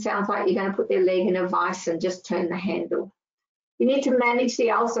 Compression sounds like you're going to put their leg in a vice and just turn the handle. You need to manage the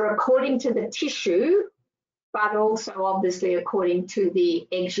ulcer according to the tissue, but also obviously according to the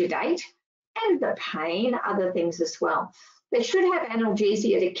exudate and the pain, other things as well. They should have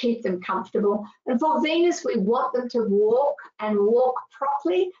analgesia to keep them comfortable. And for venous, we want them to walk and walk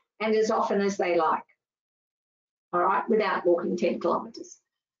properly and as often as they like, all right, without walking 10 kilometres.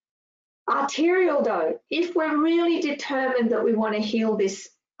 Arterial though, if we're really determined that we want to heal this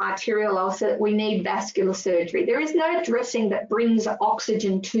arterial ulcer, we need vascular surgery. There is no dressing that brings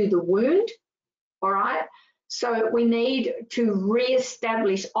oxygen to the wound, all right? So we need to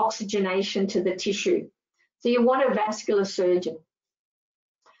re-establish oxygenation to the tissue. So you want a vascular surgeon.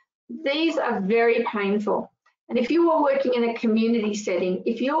 These are very painful. And if you are working in a community setting,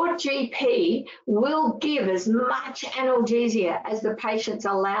 if your GP will give as much analgesia as the patient's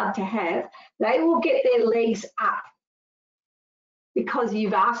allowed to have, they will get their legs up because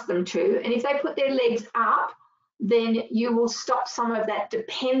you've asked them to. And if they put their legs up, then you will stop some of that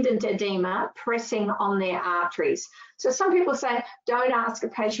dependent edema pressing on their arteries. So some people say, don't ask a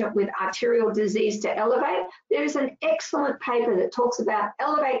patient with arterial disease to elevate. There is an excellent paper that talks about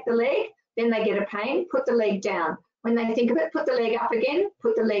elevate the leg, then they get a pain, put the leg down. When they think of it, put the leg up again,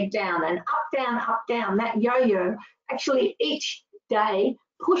 put the leg down, and up, down. That yo-yo actually each day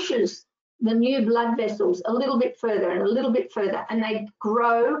pushes the new blood vessels a little bit further and a little bit further, and they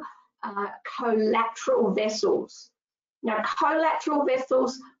grow collateral vessels. Now, collateral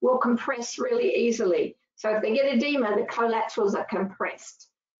vessels will compress really easily. So if they get edema, the collaterals are compressed.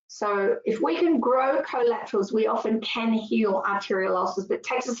 So if we can grow collaterals, we often can heal arterial ulcers, but it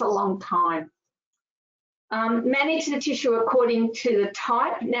takes us a long time. Manage the tissue according to the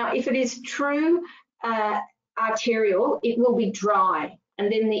type. Now, if it is true arterial, it will be dry.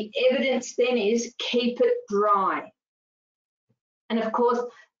 And then the evidence then is keep it dry. And of course,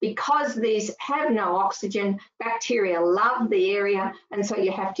 because these have no oxygen, bacteria love the area, and so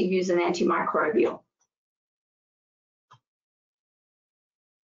you have to use an antimicrobial.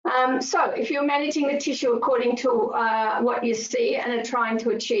 So if you're managing the tissue according to what you see and are trying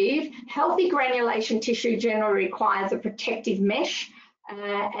to achieve, healthy granulation tissue generally requires a protective mesh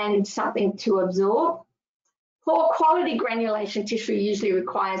and something to absorb. Poor quality granulation tissue usually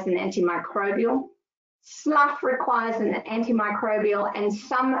requires an antimicrobial. Slough requires an antimicrobial and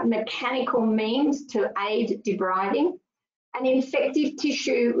some mechanical means to aid debriding. And infective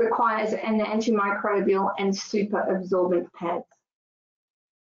tissue requires an antimicrobial and super absorbent pads.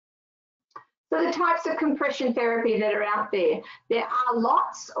 So the types of compression therapy that are out there are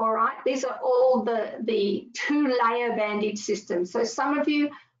lots, all right? These are all the two-layer bandage systems. So some of you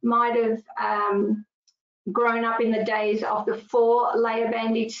might have grown up in the days of the 4-layer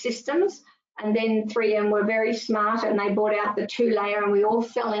bandage systems, and then 3M were very smart and they brought out the 2-layer, and we all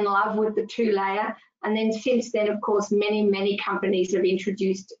fell in love with the 2-layer. And then since then, of course, many companies have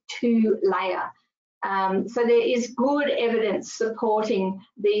introduced 2-layer. So there is good evidence supporting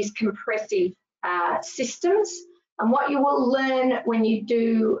these compressive systems. And what you will learn when you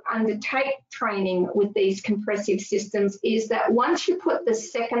do undertake training with these compressive systems is that once you put the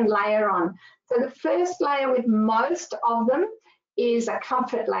second layer on, so the first layer with most of them is a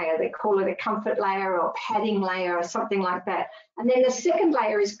comfort layer. They call it a comfort layer or padding layer or something like that. And then the second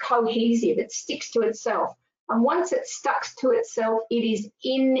layer is cohesive. It sticks to itself. And once it sticks to itself, it is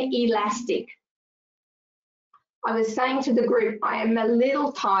inelastic. I was saying to the group, I am a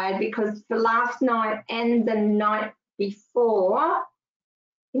little tired because for last night and the night before, I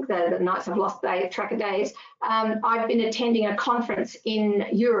think they're the nights I've lost track of days, I've been attending a conference in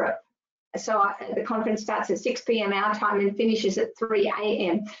Europe. So the conference starts at 6 p.m. our time and finishes at 3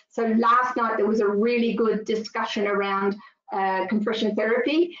 a.m. So last night there was a really good discussion around compression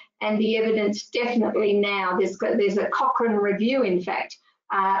therapy, and the evidence definitely now, there's a Cochrane review in fact,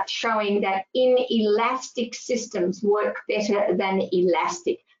 showing that inelastic systems work better than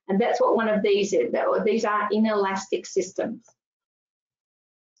elastic. And that's what one of these is. These are inelastic systems.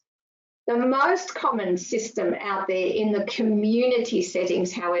 The most common system out there in the community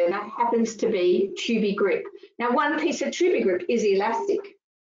settings, however, happens to be Tubigrip. Now, one piece of Tubigrip is elastic,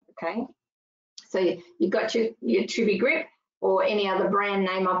 okay? So you've got your Tubigrip or any other brand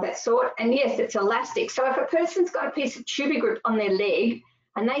name of that sort, and yes, it's elastic. So if a person's got a piece of Tubigrip on their leg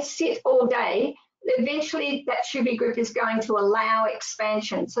and they sit all day, eventually that Tubigrip is going to allow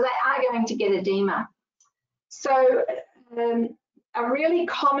expansion. So they are going to get edema. So a really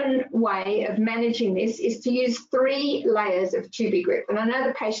common way of managing this is to use 3 layers of Tubigrip. And I know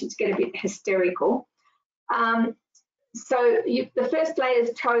the patients get a bit hysterical. The first layer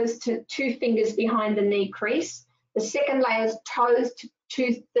is toes to 2 fingers behind the knee crease. The second layer is toes to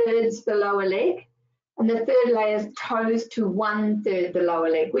 2/3 the lower leg. And the third layer is toes to 1/3 the lower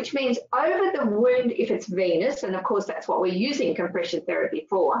leg, which means over the wound, if it's venous, and of course that's what we're using compression therapy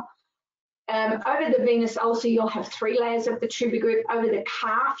for, over the venous ulcer, you'll have 3 layers of the Tubigrip. Over the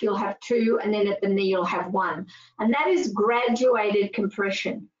calf, you'll have 2, and then at the knee, you'll have 1. And that is graduated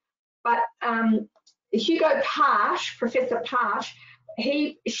compression. But Hugo Pasch, Professor Pasch,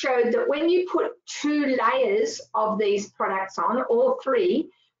 he showed that when you put 2 layers of these products on, or 3,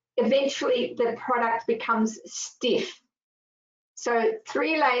 eventually the product becomes stiff. So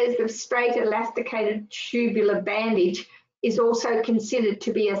 3 layers of straight elasticated tubular bandage is also considered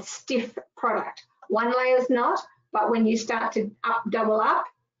to be a stiff product. 1 layer is not, but when you start to double up,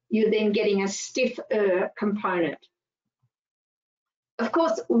 you're then getting a stiffer component. Of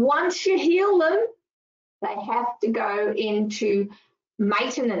course, once you heal them, they have to go into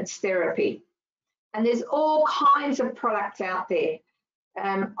maintenance therapy. And there's all kinds of products out there.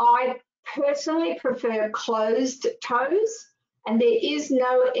 I personally prefer closed toes, and there is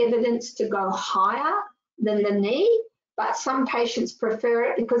no evidence to go higher than the knee. But some patients prefer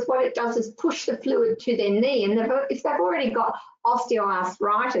it because what it does is push the fluid to their knee. And if they've already got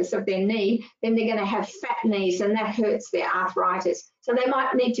osteoarthritis of their knee, then they're going to have fat knees, and that hurts their arthritis. So they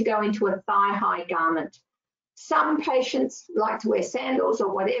might need to go into a thigh-high garment. Some patients like to wear sandals or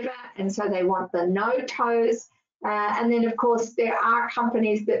whatever, and so they want the no toes. And then, of course, there are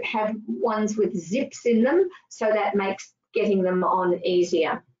companies that have ones with zips in them, so that makes getting them on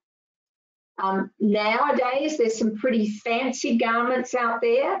easier. Nowadays, there's some pretty fancy garments out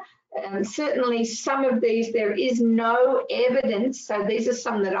there. Certainly some of these, there is no evidence. So these are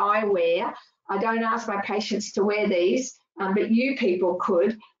some that I wear. I don't ask my patients to wear these, but you people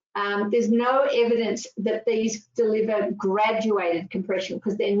could. There's no evidence that these deliver graduated compression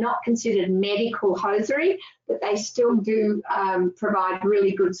because they're not considered medical hosiery, but they still do provide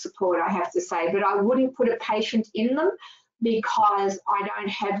really good support, I have to say. But I wouldn't put a patient in them because I don't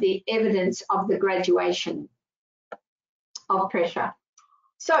have the evidence of the graduation of pressure.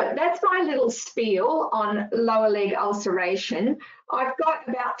 So that's my little spiel on lower leg ulceration. I've got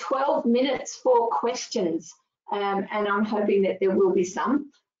about 12 minutes for questions, and I'm hoping that there will be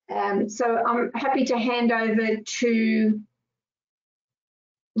some. So I'm happy to hand over to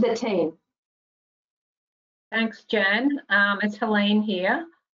the team. Thanks, Jan. It's Helene here.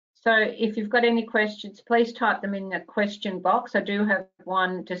 So if you've got any questions, please type them in the question box. I do have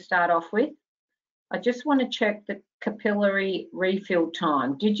one to start off with. I just want to check the capillary refill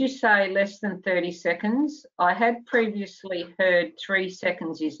time. Did you say less than 30 seconds? I had previously heard 3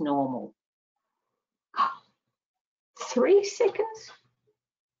 seconds is normal. 3 seconds?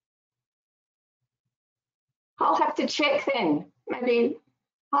 I'll have to check then. Maybe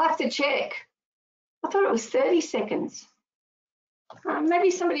I'll have to check. I thought it was 30 seconds. Maybe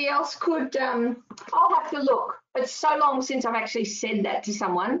somebody else could, I'll have to look. It's so long since I've actually said that to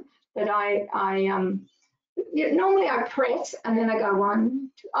someone that normally I press and then I go 1,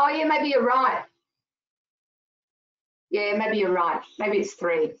 2. Oh yeah, maybe you're right. Yeah, maybe you're right. Maybe it's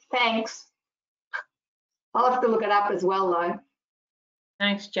 3. Thanks. I'll have to look it up as well though.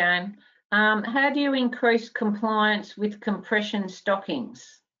 Thanks, Jan. How do you increase compliance with compression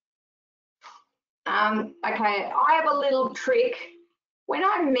stockings? Okay, I have a little trick. When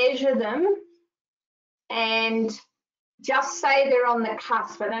I measure them and just say they're on the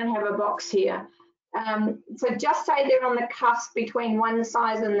cusp, I don't have a box here. So just say they're on the cusp between one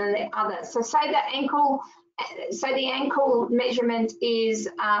size and then the other. So say the ankle measurement is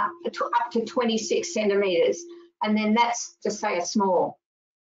up to 26 centimeters, and then that's just say a small.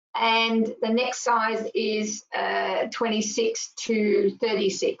 And the next size is 26 to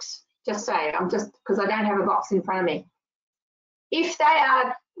 36. Just say, because I don't have a box in front of me. If they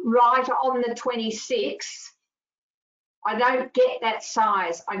are right on the 26, I don't get that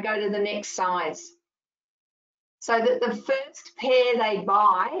size. I go to the next size. So that the first pair they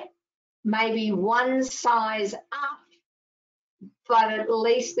buy may be one size up, but at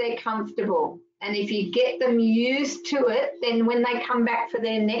least they're comfortable. And if you get them used to it, then when they come back for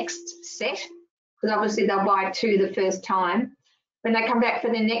their next set, because obviously they'll buy two the first time, when they come back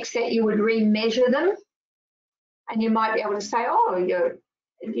for their next set, you would remeasure them. And you might be able to say, oh,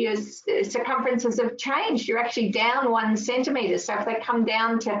 your circumferences have changed. You're actually down 1 centimetre. So if they come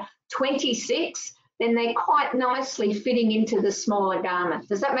down to 26, then they're quite nicely fitting into the smaller garment.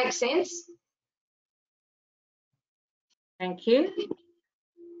 Does that make sense? Thank you.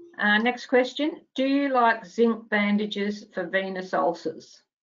 Next question. Do you like zinc bandages for venous ulcers?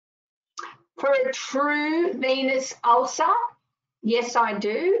 For a true venous ulcer, yes, I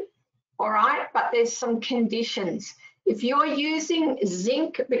do. All right, but there's some conditions. If you're using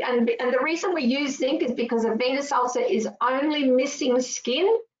zinc, and the reason we use zinc is because a venous ulcer is only missing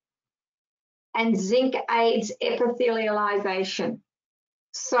skin, and zinc aids epithelialization.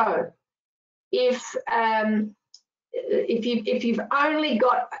 So if you've only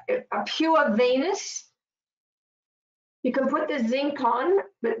got a pure venous, you can put the zinc on,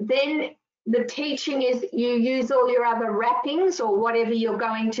 but then the teaching is you use all your other wrappings or whatever you're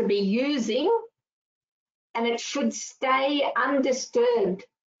going to be using, and it should stay undisturbed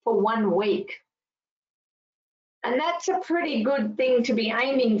for 1 week. And that's a pretty good thing to be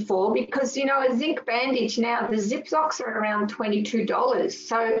aiming for, because, you know, a zinc bandage now, the Ziplocs are around $22.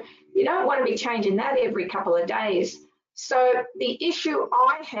 So you don't want to be changing that every couple of days. So the issue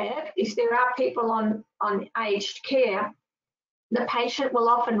I have is there are people on aged care, the patient will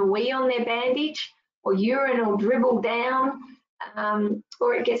often wee on their bandage, or urine will dribble down,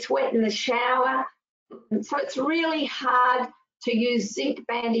 or it gets wet in the shower. And so it's really hard to use zinc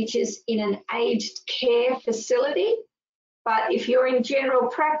bandages in an aged care facility. But if you're in general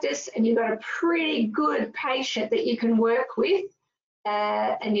practice and you've got a pretty good patient that you can work with,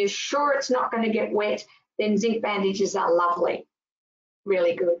 and you're sure it's not going to get wet, then zinc bandages are lovely,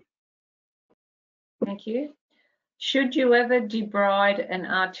 really good. Thank you. Should you ever debride an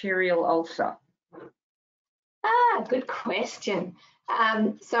arterial ulcer? Good question.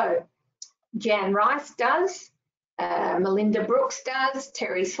 So Jan Rice does, Melinda Brooks does,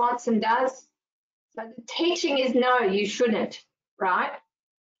 Terry Swanson does. So the teaching is no, you shouldn't, right?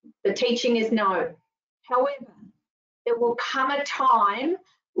 The teaching is no. However, there will come a time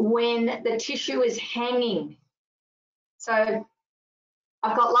when the tissue is hanging. So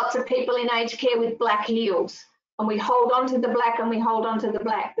I've got lots of people in aged care with black heels, and we hold on to the black and we hold on to the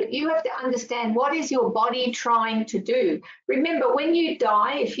black. But you have to understand, what is your body trying to do? Remember, when you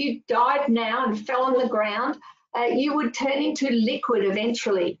die, if you died now and fell on the ground, you would turn into liquid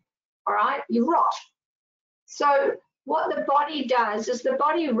eventually, all right? You rot. So what the body does is the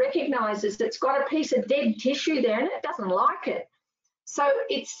body recognizes it's got a piece of dead tissue there and it doesn't like it. So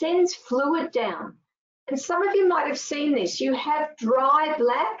it sends fluid down. And some of you might have seen this. You have dry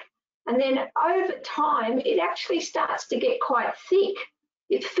black, and then over time, it actually starts to get quite thick.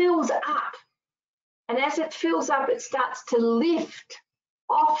 It fills up. And as it fills up, it starts to lift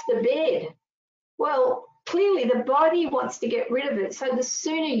off the bed. Well, clearly the body wants to get rid of it. So the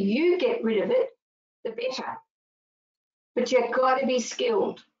sooner you get rid of it, the better. But you've got to be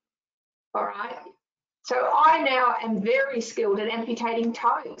skilled, all right? So I now am very skilled at amputating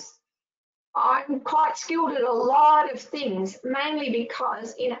toes. I'm quite skilled at a lot of things, mainly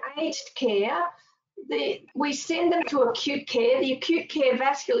because in aged care, we send them to acute care. The acute care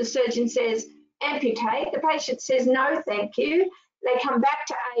vascular surgeon says, amputate. The patient says, no, thank you. They come back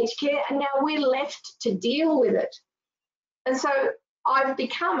to aged care, and now we're left to deal with it. And so I've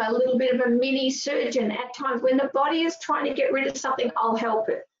become a little bit of a mini surgeon at times. When the body is trying to get rid of something, I'll help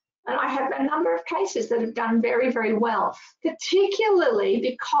it. And I have a number of cases that have done very, very well, particularly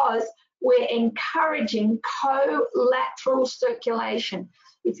because we're encouraging collateral circulation.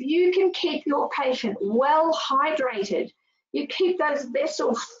 If you can keep your patient well hydrated, You keep those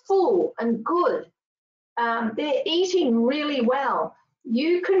vessels full and good. They're eating really well.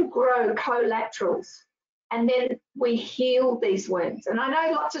 You can grow collaterals, and then we heal these wounds. And I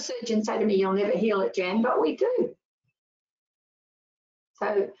know lots of surgeons say to me, you'll never heal it, Jan, but we do.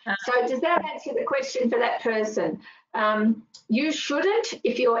 So does that answer the question for that person? You shouldn't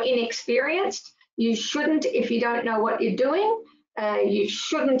if you're inexperienced. You shouldn't if you don't know what you're doing. You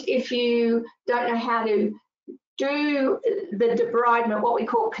shouldn't if you don't know how to do the debridement, what we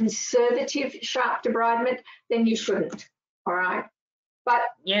call conservative sharp debridement, then you shouldn't, all right? But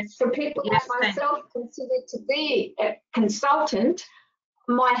yes, for people like myself considered to be a consultant,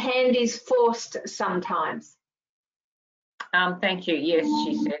 my hand is forced sometimes. Thank you. Yes,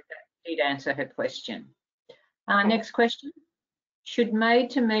 she said that did answer her question. Next question. Should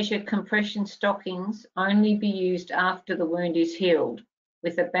made-to-measure compression stockings only be used after the wound is healed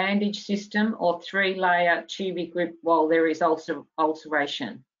with a bandage system or 3-layer tubing grip while there is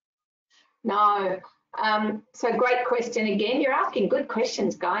ulceration? No. So great question again. You're asking good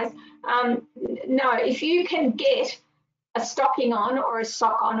questions, guys. No, if you can get a stocking on or a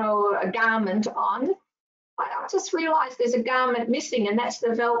sock on or a garment on, I just realised there's a garment missing, and that's the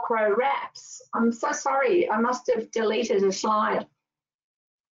Velcro wraps. I'm so sorry. I must have deleted a slide.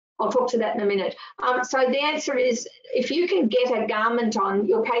 I'll talk to that in a minute. So the answer is, if you can get a garment on,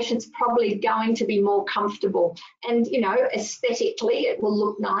 your patient's probably going to be more comfortable. And, you know, aesthetically, it will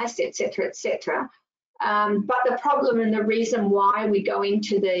look nice, etc., etc. But the problem and the reason why we go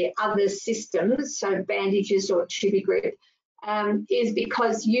into the other systems, so bandages or tubing grip, is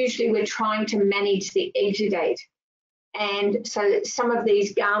because usually we're trying to manage the exudate. And so some of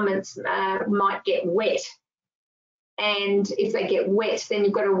these garments might get wet. And if they get wet, then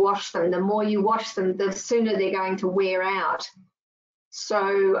you've got to wash them. The more you wash them, the sooner they're going to wear out.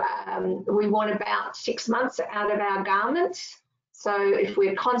 So we want about 6 months out of our garments. So if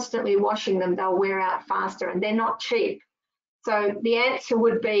we're constantly washing them, they'll wear out faster, and they're not cheap. So the answer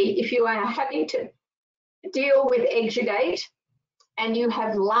would be, if you are having to deal with exudate and you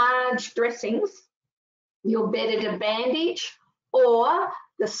have large dressings, you're better to bandage, or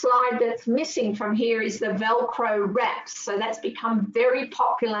the slide that's missing from here is the Velcro wraps. So that's become very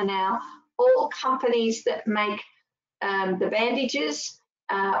popular now. All companies that make the bandages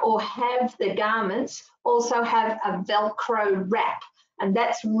or have the garments also have a Velcro wrap. And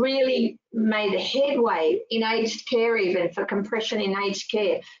that's really made a headway in aged care, even for compression in aged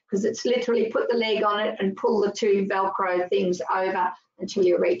care, because it's literally put the leg on it and pull the 2 Velcro things over until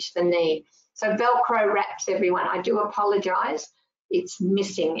you reach the knee. So Velcro wraps, everyone. I do apologise. It's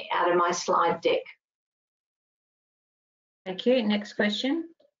missing out of my slide deck. Thank you. Next question.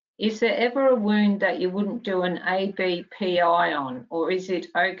 Is there ever a wound that you wouldn't do an ABPI on, or is it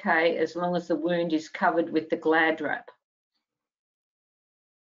okay as long as the wound is covered with the Glad wrap?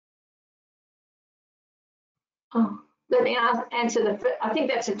 Oh, let me answer I think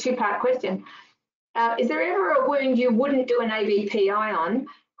that's a 2-part question. Is there ever a wound you wouldn't do an ABPI on?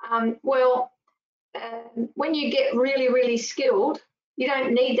 When you get really, really skilled, you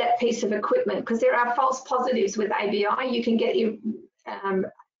don't need that piece of equipment, because there are false positives with ABI. You can get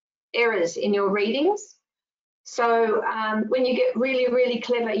errors in your readings. So when you get really, really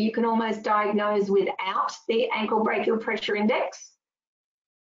clever, you can almost diagnose without the ankle brachial pressure index.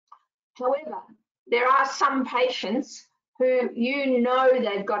 However, there are some patients who you know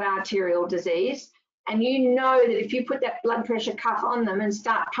they've got arterial disease, and you know that if you put that blood pressure cuff on them and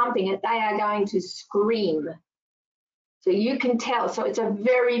start pumping it, they are going to scream. So you can tell. So it's a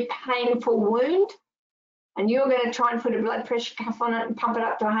very painful wound, and you're going to try and put a blood pressure cuff on it and pump it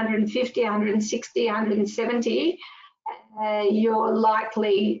up to 150, 160, 170. You're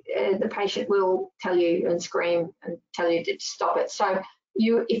likely, the patient will tell you and scream and tell you to stop it. So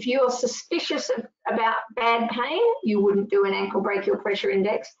if you're suspicious about bad pain, you wouldn't do an ankle brachial pressure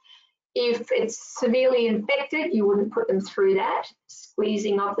index. If it's severely infected, you wouldn't put them through that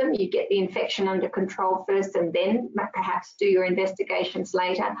squeezing of them. You get the infection under control first, and then perhaps do your investigations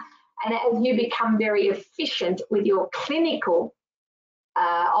later. And as you become very efficient with your clinical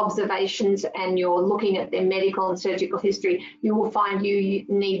observations, and you're looking at their medical and surgical history, you will find you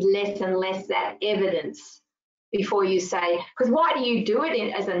need less and less that evidence before you say, because why do you do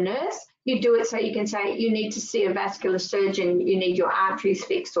it as a nurse? You do it so you can say, you need to see a vascular surgeon, you need your arteries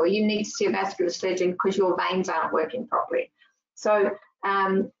fixed, or you need to see a vascular surgeon because your veins aren't working properly. So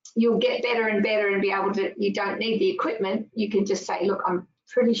you'll get better and better and be able to, you don't need the equipment. You can just say, look, I'm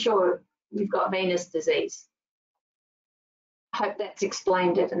pretty sure you've got venous disease. I hope that's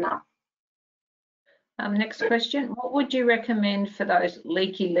explained it enough. Next question. What would you recommend for those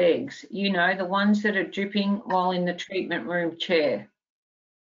leaky legs? You know, the ones that are dripping while in the treatment room chair.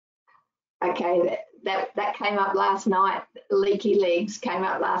 Okay, that came up last night. Leaky legs came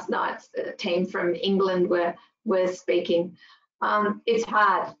up last night. The team from England were speaking. It's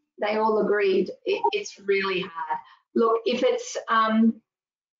hard. They all agreed. It's really hard. Look, if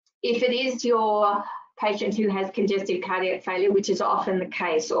it is your patient who has congestive cardiac failure, which is often the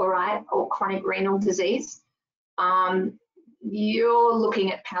case, all right, or chronic renal disease, you're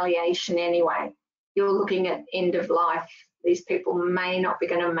looking at palliation anyway. You're looking at end of life. These people may not be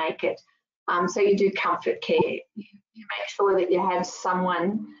going to make it. So you do comfort care. You make sure that you have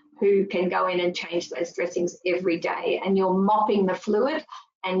someone who can go in and change those dressings every day, and you're mopping the fluid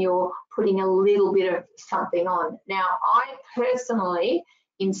and you're putting a little bit of something on. Now, I personally,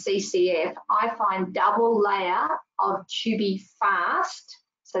 in CCF, I find double layer of Tubi Fast.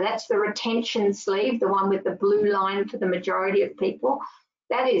 So that's the retention sleeve, the one with the blue line for the majority of people.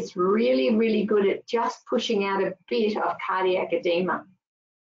 That is really, really good at just pushing out a bit of cardiac edema.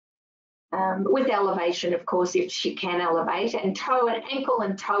 With elevation, of course, if she can elevate, and toe and ankle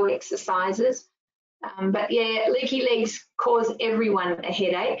and toe exercises. But yeah, leaky legs cause everyone a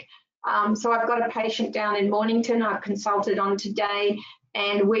headache. So I've got a patient down in Mornington I've consulted on today,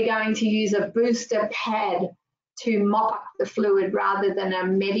 and we're going to use a booster pad to mop up the fluid rather than a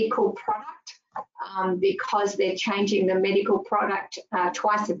medical product, because they're changing the medical product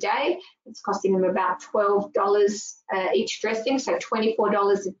twice a day. It's costing them about $12 each dressing, so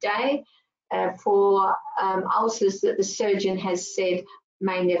 $24 a day for ulcers that the surgeon has said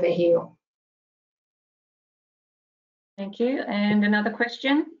may never heal. Thank you. And another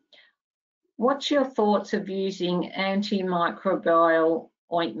question. What's your thoughts of using antimicrobial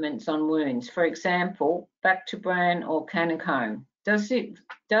ointments on wounds? For example, Bactobran or Canacone. Does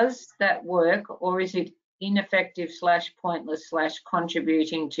that work, or is it ineffective / pointless /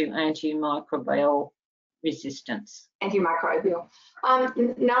 contributing to antimicrobial resistance? Antimicrobial.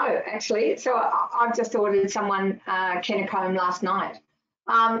 No, actually. So I've just ordered someone Canacone last night.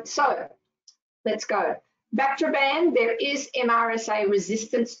 So let's go. Bactobran, there is MRSA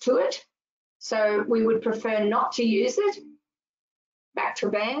resistance to it, so we would prefer not to use it,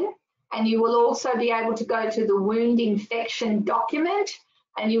 Bactobran. And you will also be able to go to the wound infection document,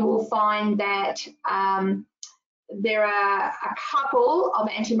 and you will find that there are a couple of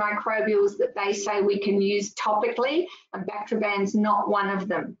antimicrobials that they say we can use topically, and Bactroban's not one of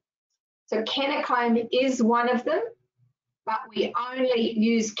them. So Canacone is one of them, but we only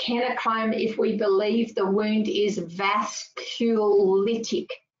use Canacone if we believe the wound is vasculitic.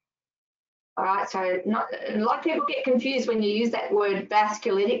 All right, so a lot of people get confused when you use that word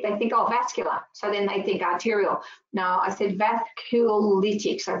vasculitic. They think, oh, vascular, so then they think arterial. No, I said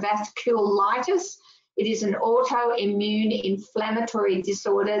vasculitic, so vasculitis. It is an autoimmune inflammatory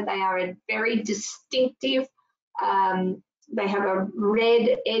disorder. They are a very distinctive, they have a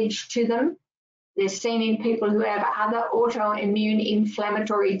red edge to them. They're seen in people who have other autoimmune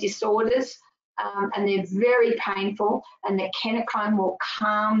inflammatory disorders, and they're very painful, and the Canacone will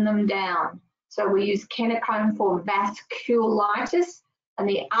calm them down. So we use Canacone for vasculitis, and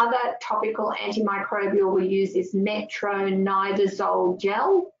the other topical antimicrobial we use is metronidazole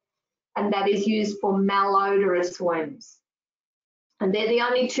gel, and that is used for malodorous wounds. And they're the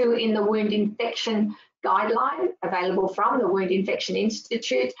only two in the wound infection guideline available from the Wound Infection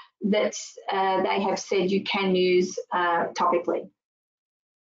Institute that they have said you can use topically.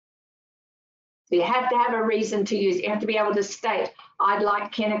 So you have to have a reason to use it. You have to be able to state, I'd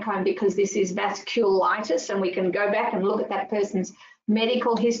like Canacone because this is vasculitis, and we can go back and look at that person's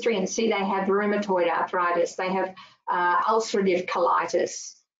medical history and see they have rheumatoid arthritis, they have ulcerative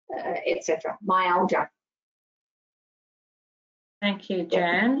colitis, etc., myalgia. Thank you,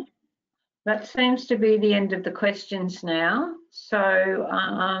 Jan. That seems to be the end of the questions now. So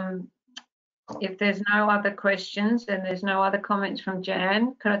if there's no other questions and there's no other comments from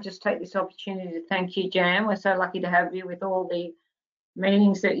Jan, can I just take this opportunity to thank you, Jan? We're so lucky to have you with all the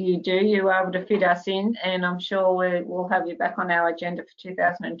meetings that you do. You were able to fit us in, and I'm sure we'll have you back on our agenda for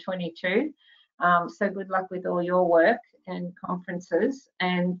 2022. So good luck with all your work and conferences,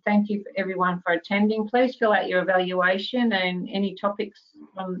 and thank you for everyone for attending. Please fill out your evaluation, and any topics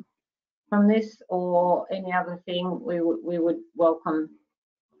from this or any other thing, we would welcome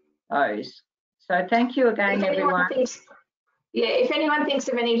those. So thank you again, everyone. If anyone thinks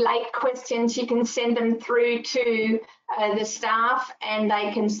of any late questions, you can send them through to the staff, and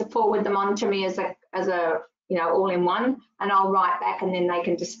they can forward them on to me as a you know, all in one, and I'll write back and then they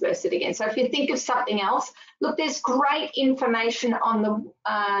can disperse it again. So if you think of something else, look, there's great information on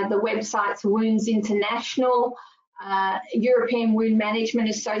the websites, Wounds International, European Wound Management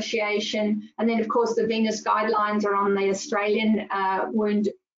Association, and then of course the venous guidelines are on the Australian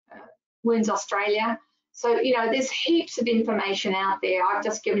Wounds Australia. So, you know, there's heaps of information out there. I've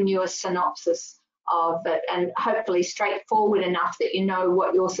just given you a synopsis of it, and hopefully straightforward enough that you know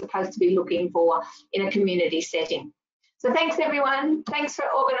what you're supposed to be looking for in a community setting. So thanks everyone, thanks for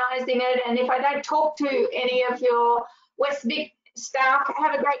organising it, and if I don't talk to any of your West Vic staff,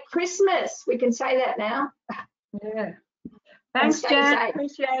 have a great Christmas. We can say that now. Yeah. Thanks, Jan,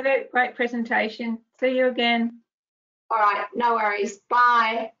 appreciate it. Great presentation. See you again. All right, no worries,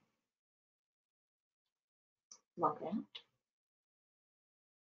 bye. Lock out.